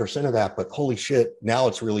 80% of that, but holy shit, now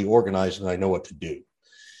it's really organized and I know what to do.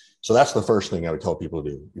 So that's the first thing I would tell people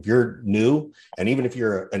to do. If you're new, and even if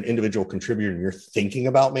you're an individual contributor and you're thinking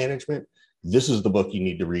about management, this is the book you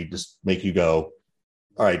need to read to make you go,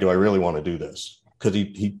 all right, do I really want to do this? Because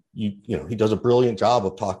he does a brilliant job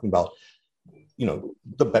of talking about,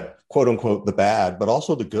 the quote unquote, the bad, but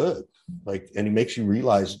also the good. And he makes you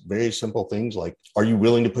realize very simple things like, are you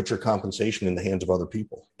willing to put your compensation in the hands of other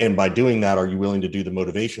people? And by doing that, are you willing to do the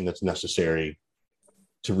motivation that's necessary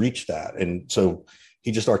to reach that? And so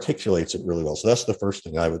he just articulates it really well. So that's the first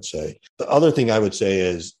thing I would say. The other thing I would say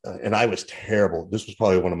is, and I was terrible. This was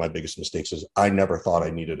probably one of my biggest mistakes, is I never thought I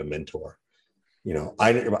needed a mentor.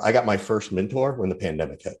 I got my first mentor when the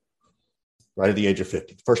pandemic hit, right at the age of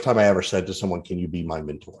 50. First time I ever said to someone, can you be my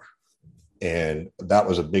mentor? And that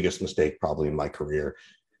was the biggest mistake probably in my career,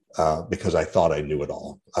 because I thought I knew it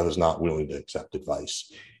all. I was not willing to accept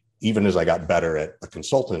advice. Even as I got better at a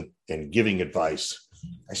consultant and giving advice,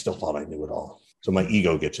 I still thought I knew it all. So my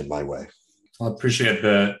ego gets in my way. I appreciate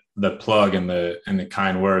the plug and the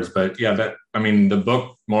kind words, but yeah, the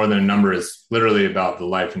book More Than a Number is literally about the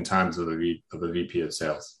life and times of the VP of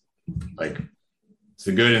sales. It's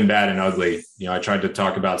the good and bad and ugly. I tried to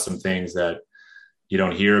talk about some things that you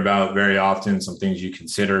don't hear about very often, some things you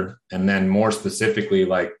consider. And then more specifically,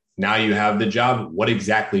 now you have the job, what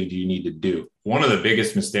exactly do you need to do? One of the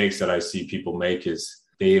biggest mistakes that I see people make is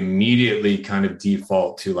they immediately kind of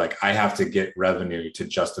default to I have to get revenue to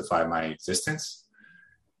justify my existence.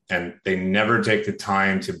 And they never take the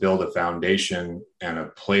time to build a foundation and a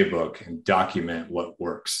playbook and document what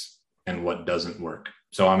works and what doesn't work.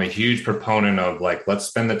 So I'm a huge proponent of let's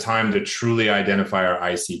spend the time to truly identify our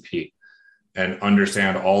ICP and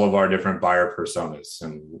understand all of our different buyer personas.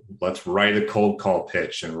 And let's write a cold call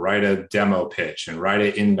pitch and write a demo pitch and write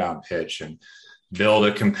an inbound pitch and build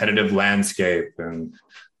a competitive landscape. And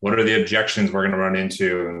what are the objections we're going to run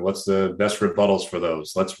into? And what's the best rebuttals for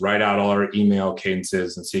those? Let's write out all our email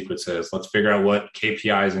cadences and sequences. Let's figure out what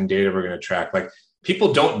KPIs and data we're going to track.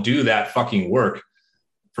 People don't do that fucking work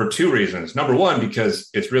for two reasons. Number one, because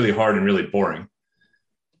it's really hard and really boring.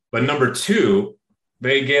 But number two,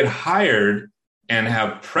 they get hired and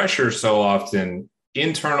have pressure so often,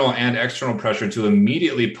 internal and external pressure, to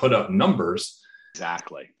immediately put up numbers.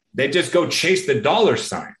 Exactly. They just go chase the dollar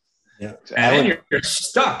sign. Yeah. And then you're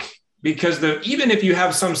stuck, because even if you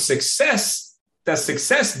have some success, that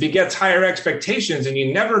success begets higher expectations, and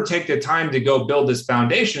you never take the time to go build this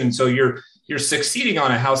foundation. So you're succeeding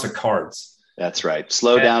on a house of cards. That's right.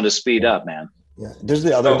 Slow down to speed up, man. Yeah. There's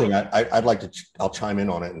the other thing I'd like to, I'll chime in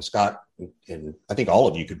on it. And Scott, and I think all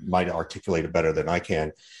of you might articulate it better than I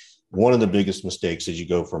can. One of the biggest mistakes is you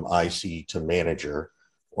go from IC to manager,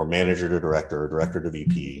 or manager to director, or director to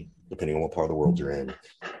VP, depending on what part of the world you're in,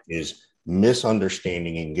 is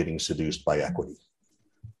misunderstanding and getting seduced by equity.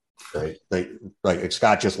 Right?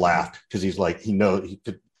 Scott just laughed because he's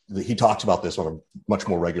he talks about this on a much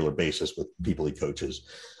more regular basis with people he coaches.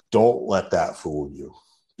 Don't let that fool you,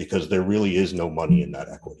 because there really is no money in that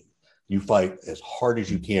equity. You fight as hard as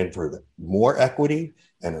you can for more equity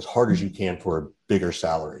and as hard as you can for a bigger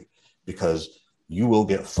salary, because you will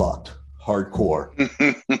get fucked hardcore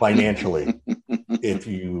financially if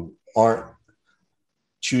you aren't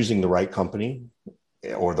choosing the right company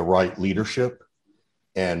or the right leadership.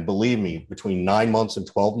 And believe me, between 9 months and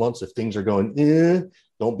 12 months, if things are going,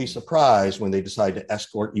 don't be surprised when they decide to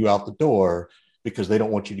escort you out the door, because they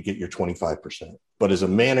don't want you to get your 25%. But as a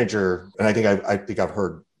manager, and I think I've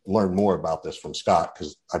learned more about this from Scott,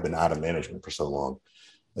 because I've been out of management for so long.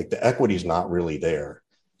 The equity is not really there.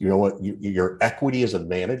 You know what? Your equity as a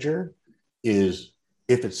manager is,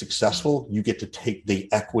 if it's successful, you get to take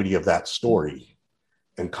the equity of that story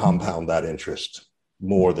and compound that interest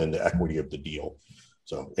more than the equity of the deal.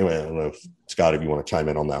 So anyway, I don't know if Scott, if you want to chime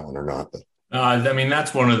in on that one or not. But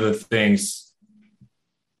that's one of the things.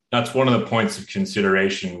 That's one of the points of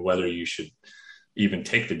consideration, whether you should even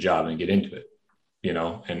take the job and get into it,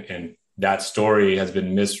 and that story has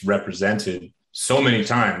been misrepresented so many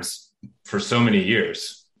times for so many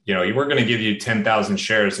years. We're going to give you 10,000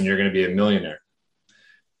 shares and you're going to be a millionaire.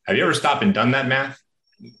 Have you ever stopped and done that math?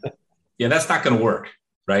 Yeah, that's not going to work,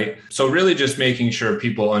 right? So really just making sure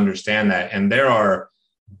people understand that. And there are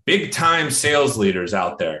big time sales leaders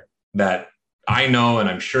out there that I know, and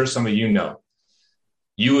I'm sure some of you know.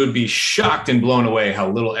 You would be shocked and blown away how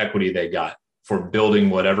little equity they got for building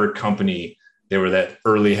whatever company they were that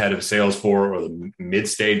early head of sales for, or the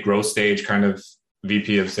mid-stage, growth stage kind of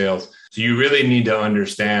VP of sales. So you really need to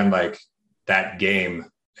understand that game.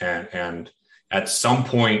 And at some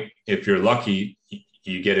point, if you're lucky,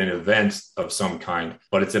 you get an event of some kind,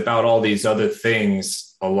 but it's about all these other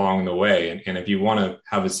things along the way. And if you want to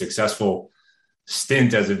have a successful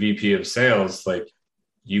stint as a VP of sales, like,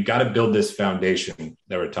 you got to build this foundation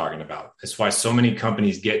that we're talking about. That's why so many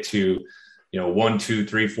companies get to, $1, $2, $3,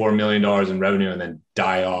 $4 million in revenue and then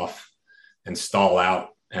die off and stall out,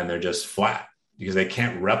 and they're just flat because they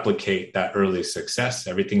can't replicate that early success.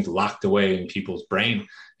 Everything's locked away in people's brain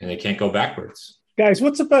and they can't go backwards. Guys,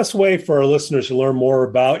 what's the best way for our listeners to learn more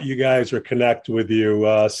about you guys or connect with you?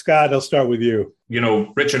 Scott, I'll start with you.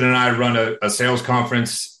 Richard and I run a sales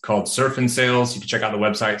conference called Surf and Sales. You can check out the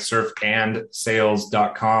website,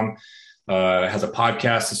 surfandsales.com. It has a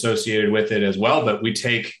podcast associated with it as well, but we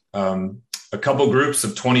take a couple groups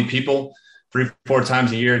of 20 people 3-4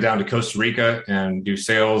 times a year down to Costa Rica and do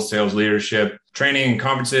sales leadership, training,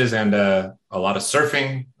 conferences, and a lot of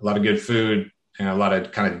surfing, a lot of good food, and a lot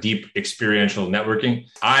of kind of deep experiential networking.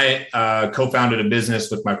 I co-founded a business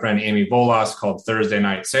with my friend Amy Volas called Thursday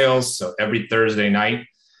Night Sales. So every Thursday night,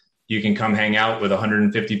 you can come hang out with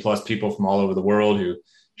 150 plus people from all over the world who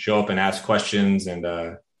show up and ask questions. And,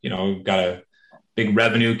 we've got a big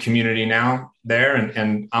revenue community now there.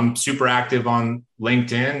 And I'm super active on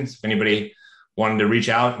LinkedIn. If anybody wanted to reach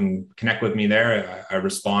out and connect with me there, I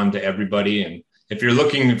respond to everybody. And if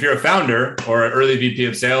you're a founder or an early VP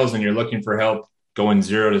of sales and you're looking for help going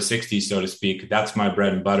 0 to 60, so to speak, that's my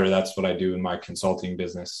bread and butter. That's what I do in my consulting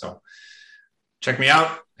business. So check me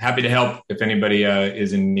out. Happy to help if anybody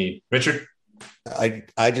is in need. Richard? I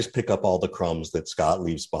just pick up all the crumbs that Scott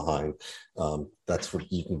leaves behind. That's where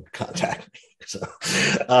you can contact me. So,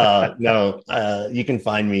 you can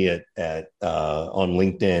find me at on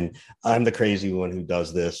LinkedIn. I'm the crazy one who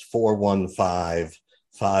does this.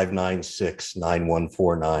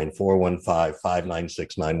 415-596-9149,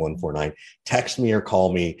 415-596-9149. Text me or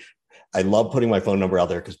call me. I love putting my phone number out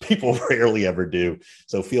there because people rarely ever do.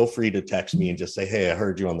 So feel free to text me and just say, hey, I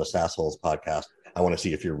heard you on the SaaSholes podcast. I want to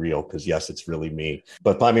see if you're real, because yes, it's really me.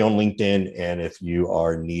 But find me on LinkedIn. And if you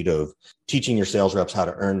are in need of teaching your sales reps how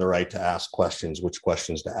to earn the right to ask questions, which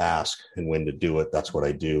questions to ask and when to do it, that's what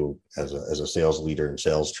I do as a sales leader and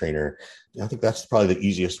sales trainer. I think that's probably the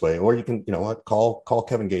easiest way. Or you can, call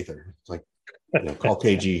Kevin Gaither. It's like, call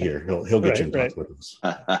KG here. He'll get you in touch with us.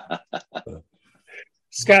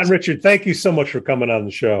 Scott and Richard, thank you so much for coming on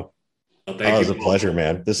the show. Well, it was a pleasure,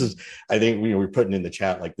 man. I think we were putting in the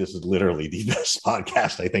chat, like, this is literally the best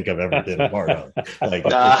podcast I think I've ever been a part of. Like,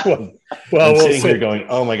 I'm sitting here going,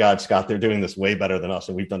 oh my God, Scott, they're doing this way better than us.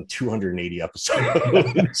 And we've done 280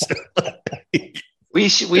 episodes. We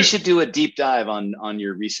should do a deep dive on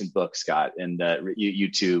your recent book, Scott, and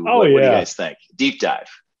you two. Oh, what do you yeah. guys think? Deep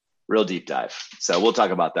dive, real deep dive. So we'll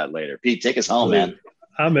talk about that later. Pete, take us home, man.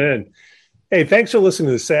 I'm in. Hey, thanks for listening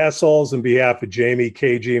to the SaaSholes. On behalf of Jamie,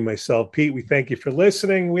 KG, and myself, Pete, we thank you for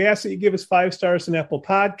listening. We ask that you give us 5 stars on Apple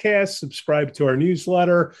Podcasts, subscribe to our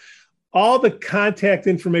newsletter. All the contact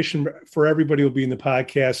information for everybody will be in the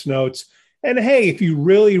podcast notes. And hey, if you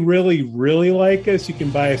really, really, really like us, you can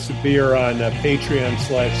buy us a beer on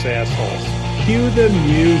Patreon/SaaSholes. Cue the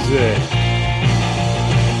music.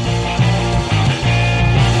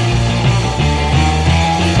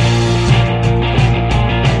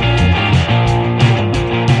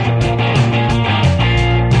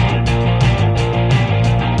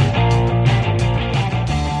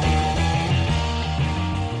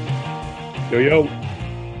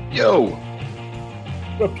 Yo.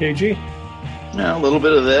 What up, KG? Yeah, a little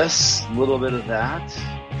bit of this, a little bit of that.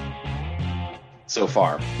 So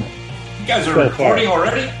far. You guys are recording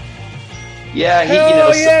already? Yeah,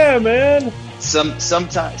 yeah, man.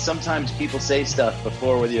 Sometimes people say stuff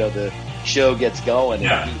before the show gets going,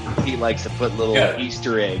 and he likes to put little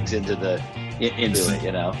Easter eggs into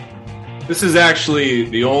it. This is actually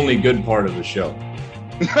the only good part of the show.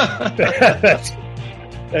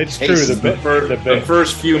 That's true. The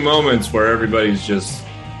first few moments where everybody's just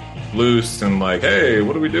loose and like, hey,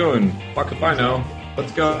 what are we doing? Fuck if I know.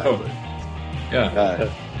 Let's go. Yeah.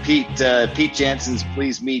 Pete Jansen's,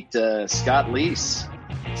 please meet Scott Leese.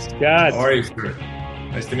 Scott. How are you, sir?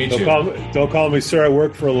 Nice to meet you. Don't call me sir. I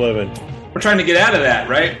work for a living. We're trying to get out of that,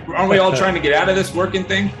 right? Aren't we all trying to get out of this working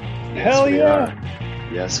thing? Hell yeah.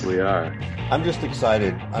 Yes, we are. I'm just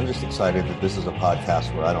excited that this is a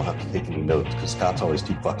podcast where I don't have to take any notes, because Scott's always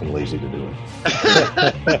too fucking lazy to do it.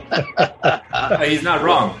 He's not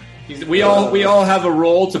wrong. We all have a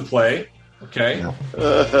role to play. Okay.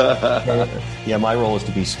 Yeah, my role is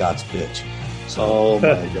to be Scott's bitch. So, oh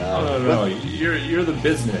my God. No, you're the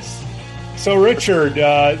business. So Richard,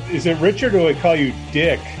 is it Richard or do I call you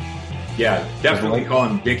Dick? Yeah, definitely call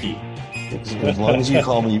him Dickie. As long as you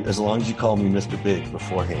call me Mr. Big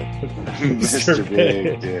beforehand. Mr.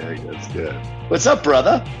 Big, dude, that's good. What's up,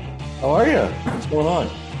 brother? How are you? What's going on?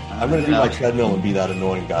 I'm going to do my treadmill and be that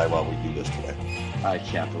annoying guy while we do this today. I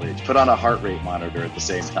can't believe it. Put on a heart rate monitor at the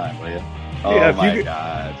same time, will you? Oh, Yeah, my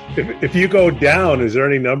God. If you go down, is there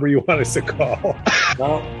any number you want us to call?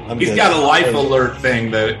 No, He's got a life alert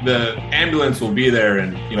thing. The ambulance will be there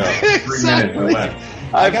in 3 minutes or less.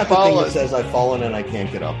 I got the thing that says I've fallen and I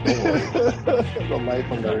can't get up. Don't worry. The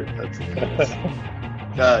life alert.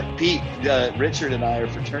 That's Pete, Richard and I are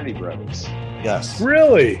fraternity brothers. Yes.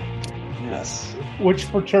 Really? Yes. Which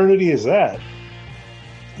fraternity is that?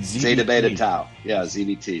 Zeta Beta Tau. Yeah,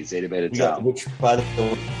 ZBT, Zeta Beta Tau. Which, by the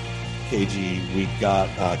way, KG, we got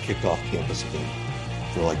kicked off campus again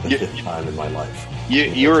for like the 5th time in my life.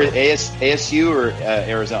 You were at ASU or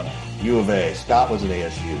Arizona? U of A. Scott was an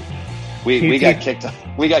ASU. We got kicked off.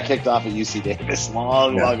 We got kicked off at UC Davis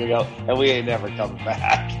long ago, and we ain't never coming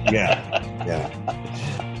back. Yeah.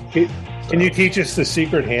 Can you teach us the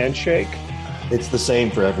secret handshake? It's the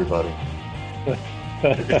same for everybody.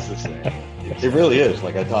 It's the same. It really is.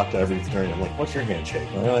 Like I talk to every fraternity. I'm like, "What's your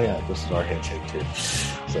handshake?" Like, oh yeah, this is our handshake too.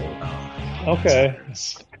 So okay.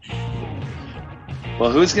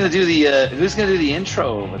 Well, who's gonna do the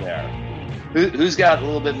intro over there? Who's got a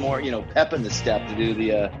little bit more pep in the step to do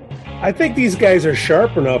the? I think these guys are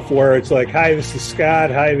sharp enough where it's like, "Hi, this is Scott.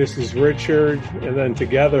 Hi, this is Richard," and then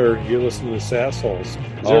together you listen to the Sassholes.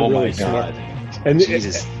 Oh my God! And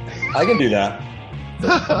Jesus, I can do that.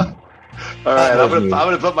 All right, I'm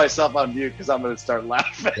gonna put myself on mute because I'm gonna start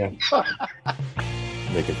laughing. Yeah.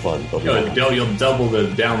 Make it fun. But You'll double the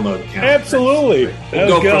download count. Absolutely.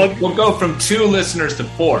 We'll go from 2 listeners to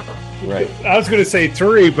 4. Right. I was going to say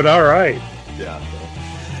 3, but all right. Yeah.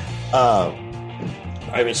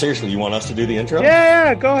 I mean, seriously, you want us to do the intro?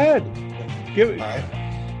 Yeah, go ahead. Give it. All right.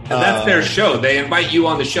 And that's their show. They invite you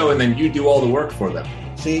on the show, and then you do all the work for them.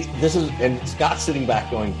 See, and Scott's sitting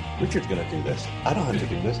back going, Richard's going to do this. I don't have to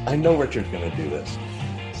do this. I know Richard's going to do this.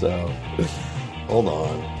 So, hold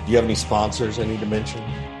on. Do you have any sponsors I need to mention?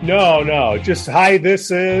 No. Just, hi,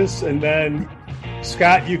 this is, and then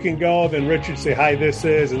Scott, you can go, then Richard say, hi, this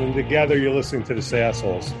is, and then together you're listening to the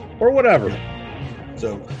Sassholes. Or whatever.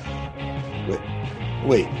 So,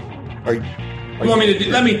 wait. Are you want me to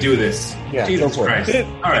do? Let me do this. Yeah, Jesus go for Christ. it.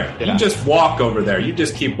 All right. You just walk over there. You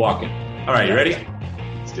just keep walking. All right, you ready?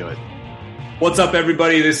 Let's do it. What's up,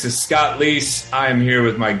 everybody? This is Scott Leese. I am here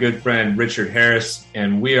with my good friend Richard Harris,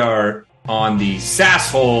 and we are on the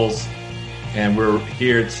Sassholes, and we're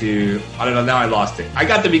here to... I don't know, now I lost it. I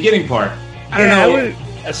got the beginning part. I don't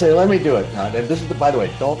know. So let me do it. And this is by the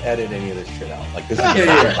way, don't edit any of this shit out. Like this is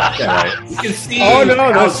right. You can see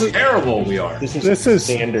how terrible we are. This is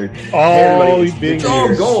standard. All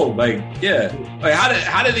gold. Like, yeah. Like,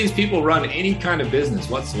 how do these people run any kind of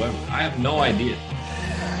business whatsoever? I have no idea.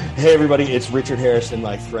 Hey everybody, it's Richard Harris and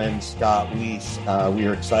my friend Scott Leese. We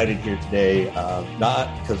are excited here today,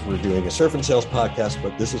 not because we're doing a surf and sales podcast,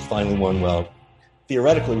 but this is finally one. Well,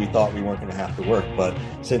 theoretically, we thought we weren't going to have to work, but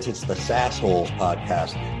since it's the Sassholes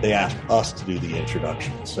podcast, they asked us to do the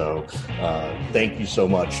introduction. So thank you so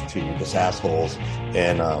much to the Sassholes.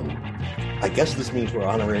 And I guess this means we're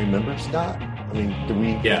honorary members, Scott. I mean,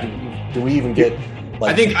 do we even get?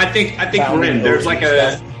 Like, I think we're in. There's like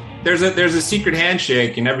there's a secret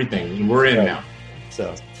handshake and everything. And we're in now.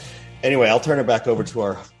 So anyway, I'll turn it back over to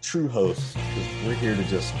our true hosts because we're here to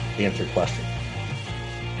just answer questions.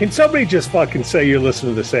 Can somebody just fucking say you're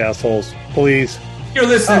listening to the Sassholes, please? You're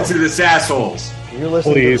listening to the Sassholes. You're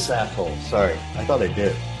listening to the Sassholes. Sorry. I thought I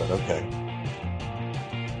did, but okay.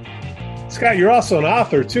 Scott, you're also an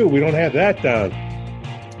author, too. We don't have that down.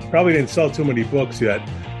 Probably didn't sell too many books yet.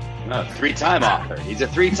 No, 3-time author. He's a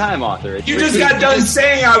 3-time author. You just got done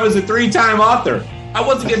saying I was a 3-time author. I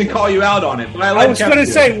wasn't going to call you out on it, but I was going to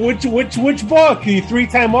say, which book? You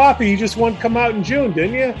 3-time author. You just one come out in June,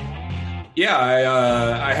 didn't you? Yeah,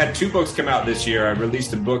 I had 2 books come out this year. I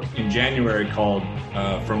released a book in January called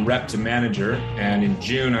From Rep to Manager, and in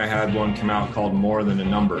June I had one come out called More Than a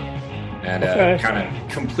Number, and kind of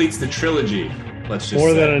completes the trilogy. Let's just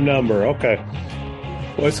More Than a Number. Okay.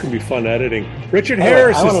 Well, it's going to be fun editing. Richard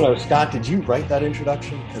Harris. I want to know, Scott, did you write that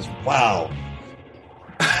introduction? Because wow.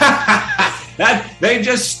 They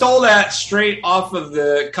just stole that straight off of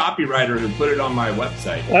the copywriter who put it on my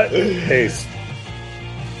website. Taste.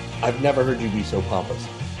 I've never heard you be so pompous.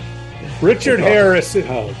 Richard Harris.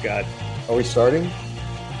 Oh, God. Are we starting?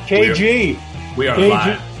 KG. We are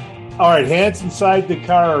live. All right, hands inside the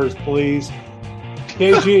cars, please.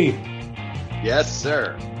 KG. Yes,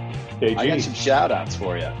 sir. KG. I got some shout outs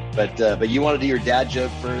for you, but you want to do your dad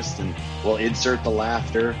joke first, and we'll insert the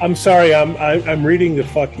laughter. I'm sorry, I'm reading the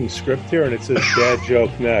fucking script here, and it says dad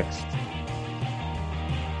joke next.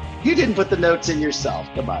 You didn't put the notes in yourself.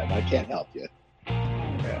 Come on, I can't help you.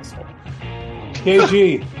 Asshole.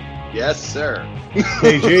 KG. Yes, sir.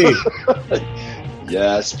 KG.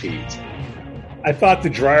 Yes, Pete. I thought the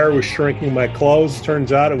dryer was shrinking my clothes.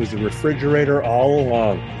 Turns out it was the refrigerator all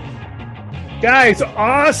along. Guys,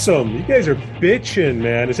 awesome. You guys are bitching,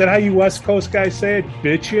 man. Is that how you West Coast guys say it?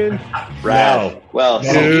 Bitching? Right. Wow. Well,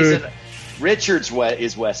 Dude. Richard's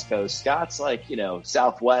is West Coast. Scott's like,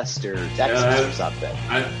 Southwest or Texas or something.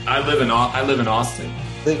 I live in Austin.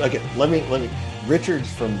 Okay, let me.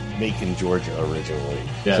 Richard's from Macon, Georgia, originally.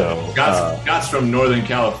 Yeah. So, Scott's from Northern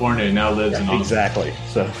California and now lives in Austin. Exactly.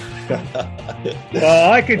 So.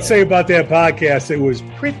 Well, I could say about that podcast, it was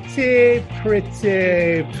pretty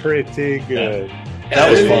good. That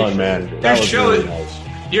was fun, man. That was show really is- nice.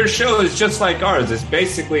 Your show is just like ours. It's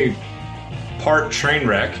basically part train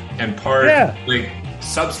wreck and part like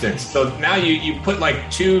substance. So now you put like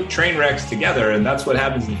two train wrecks together, and that's what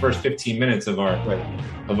happens in the first 15 minutes of our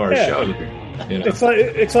show. You know? It's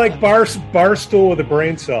like Barstool with a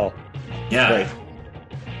brain cell. Yeah. Right.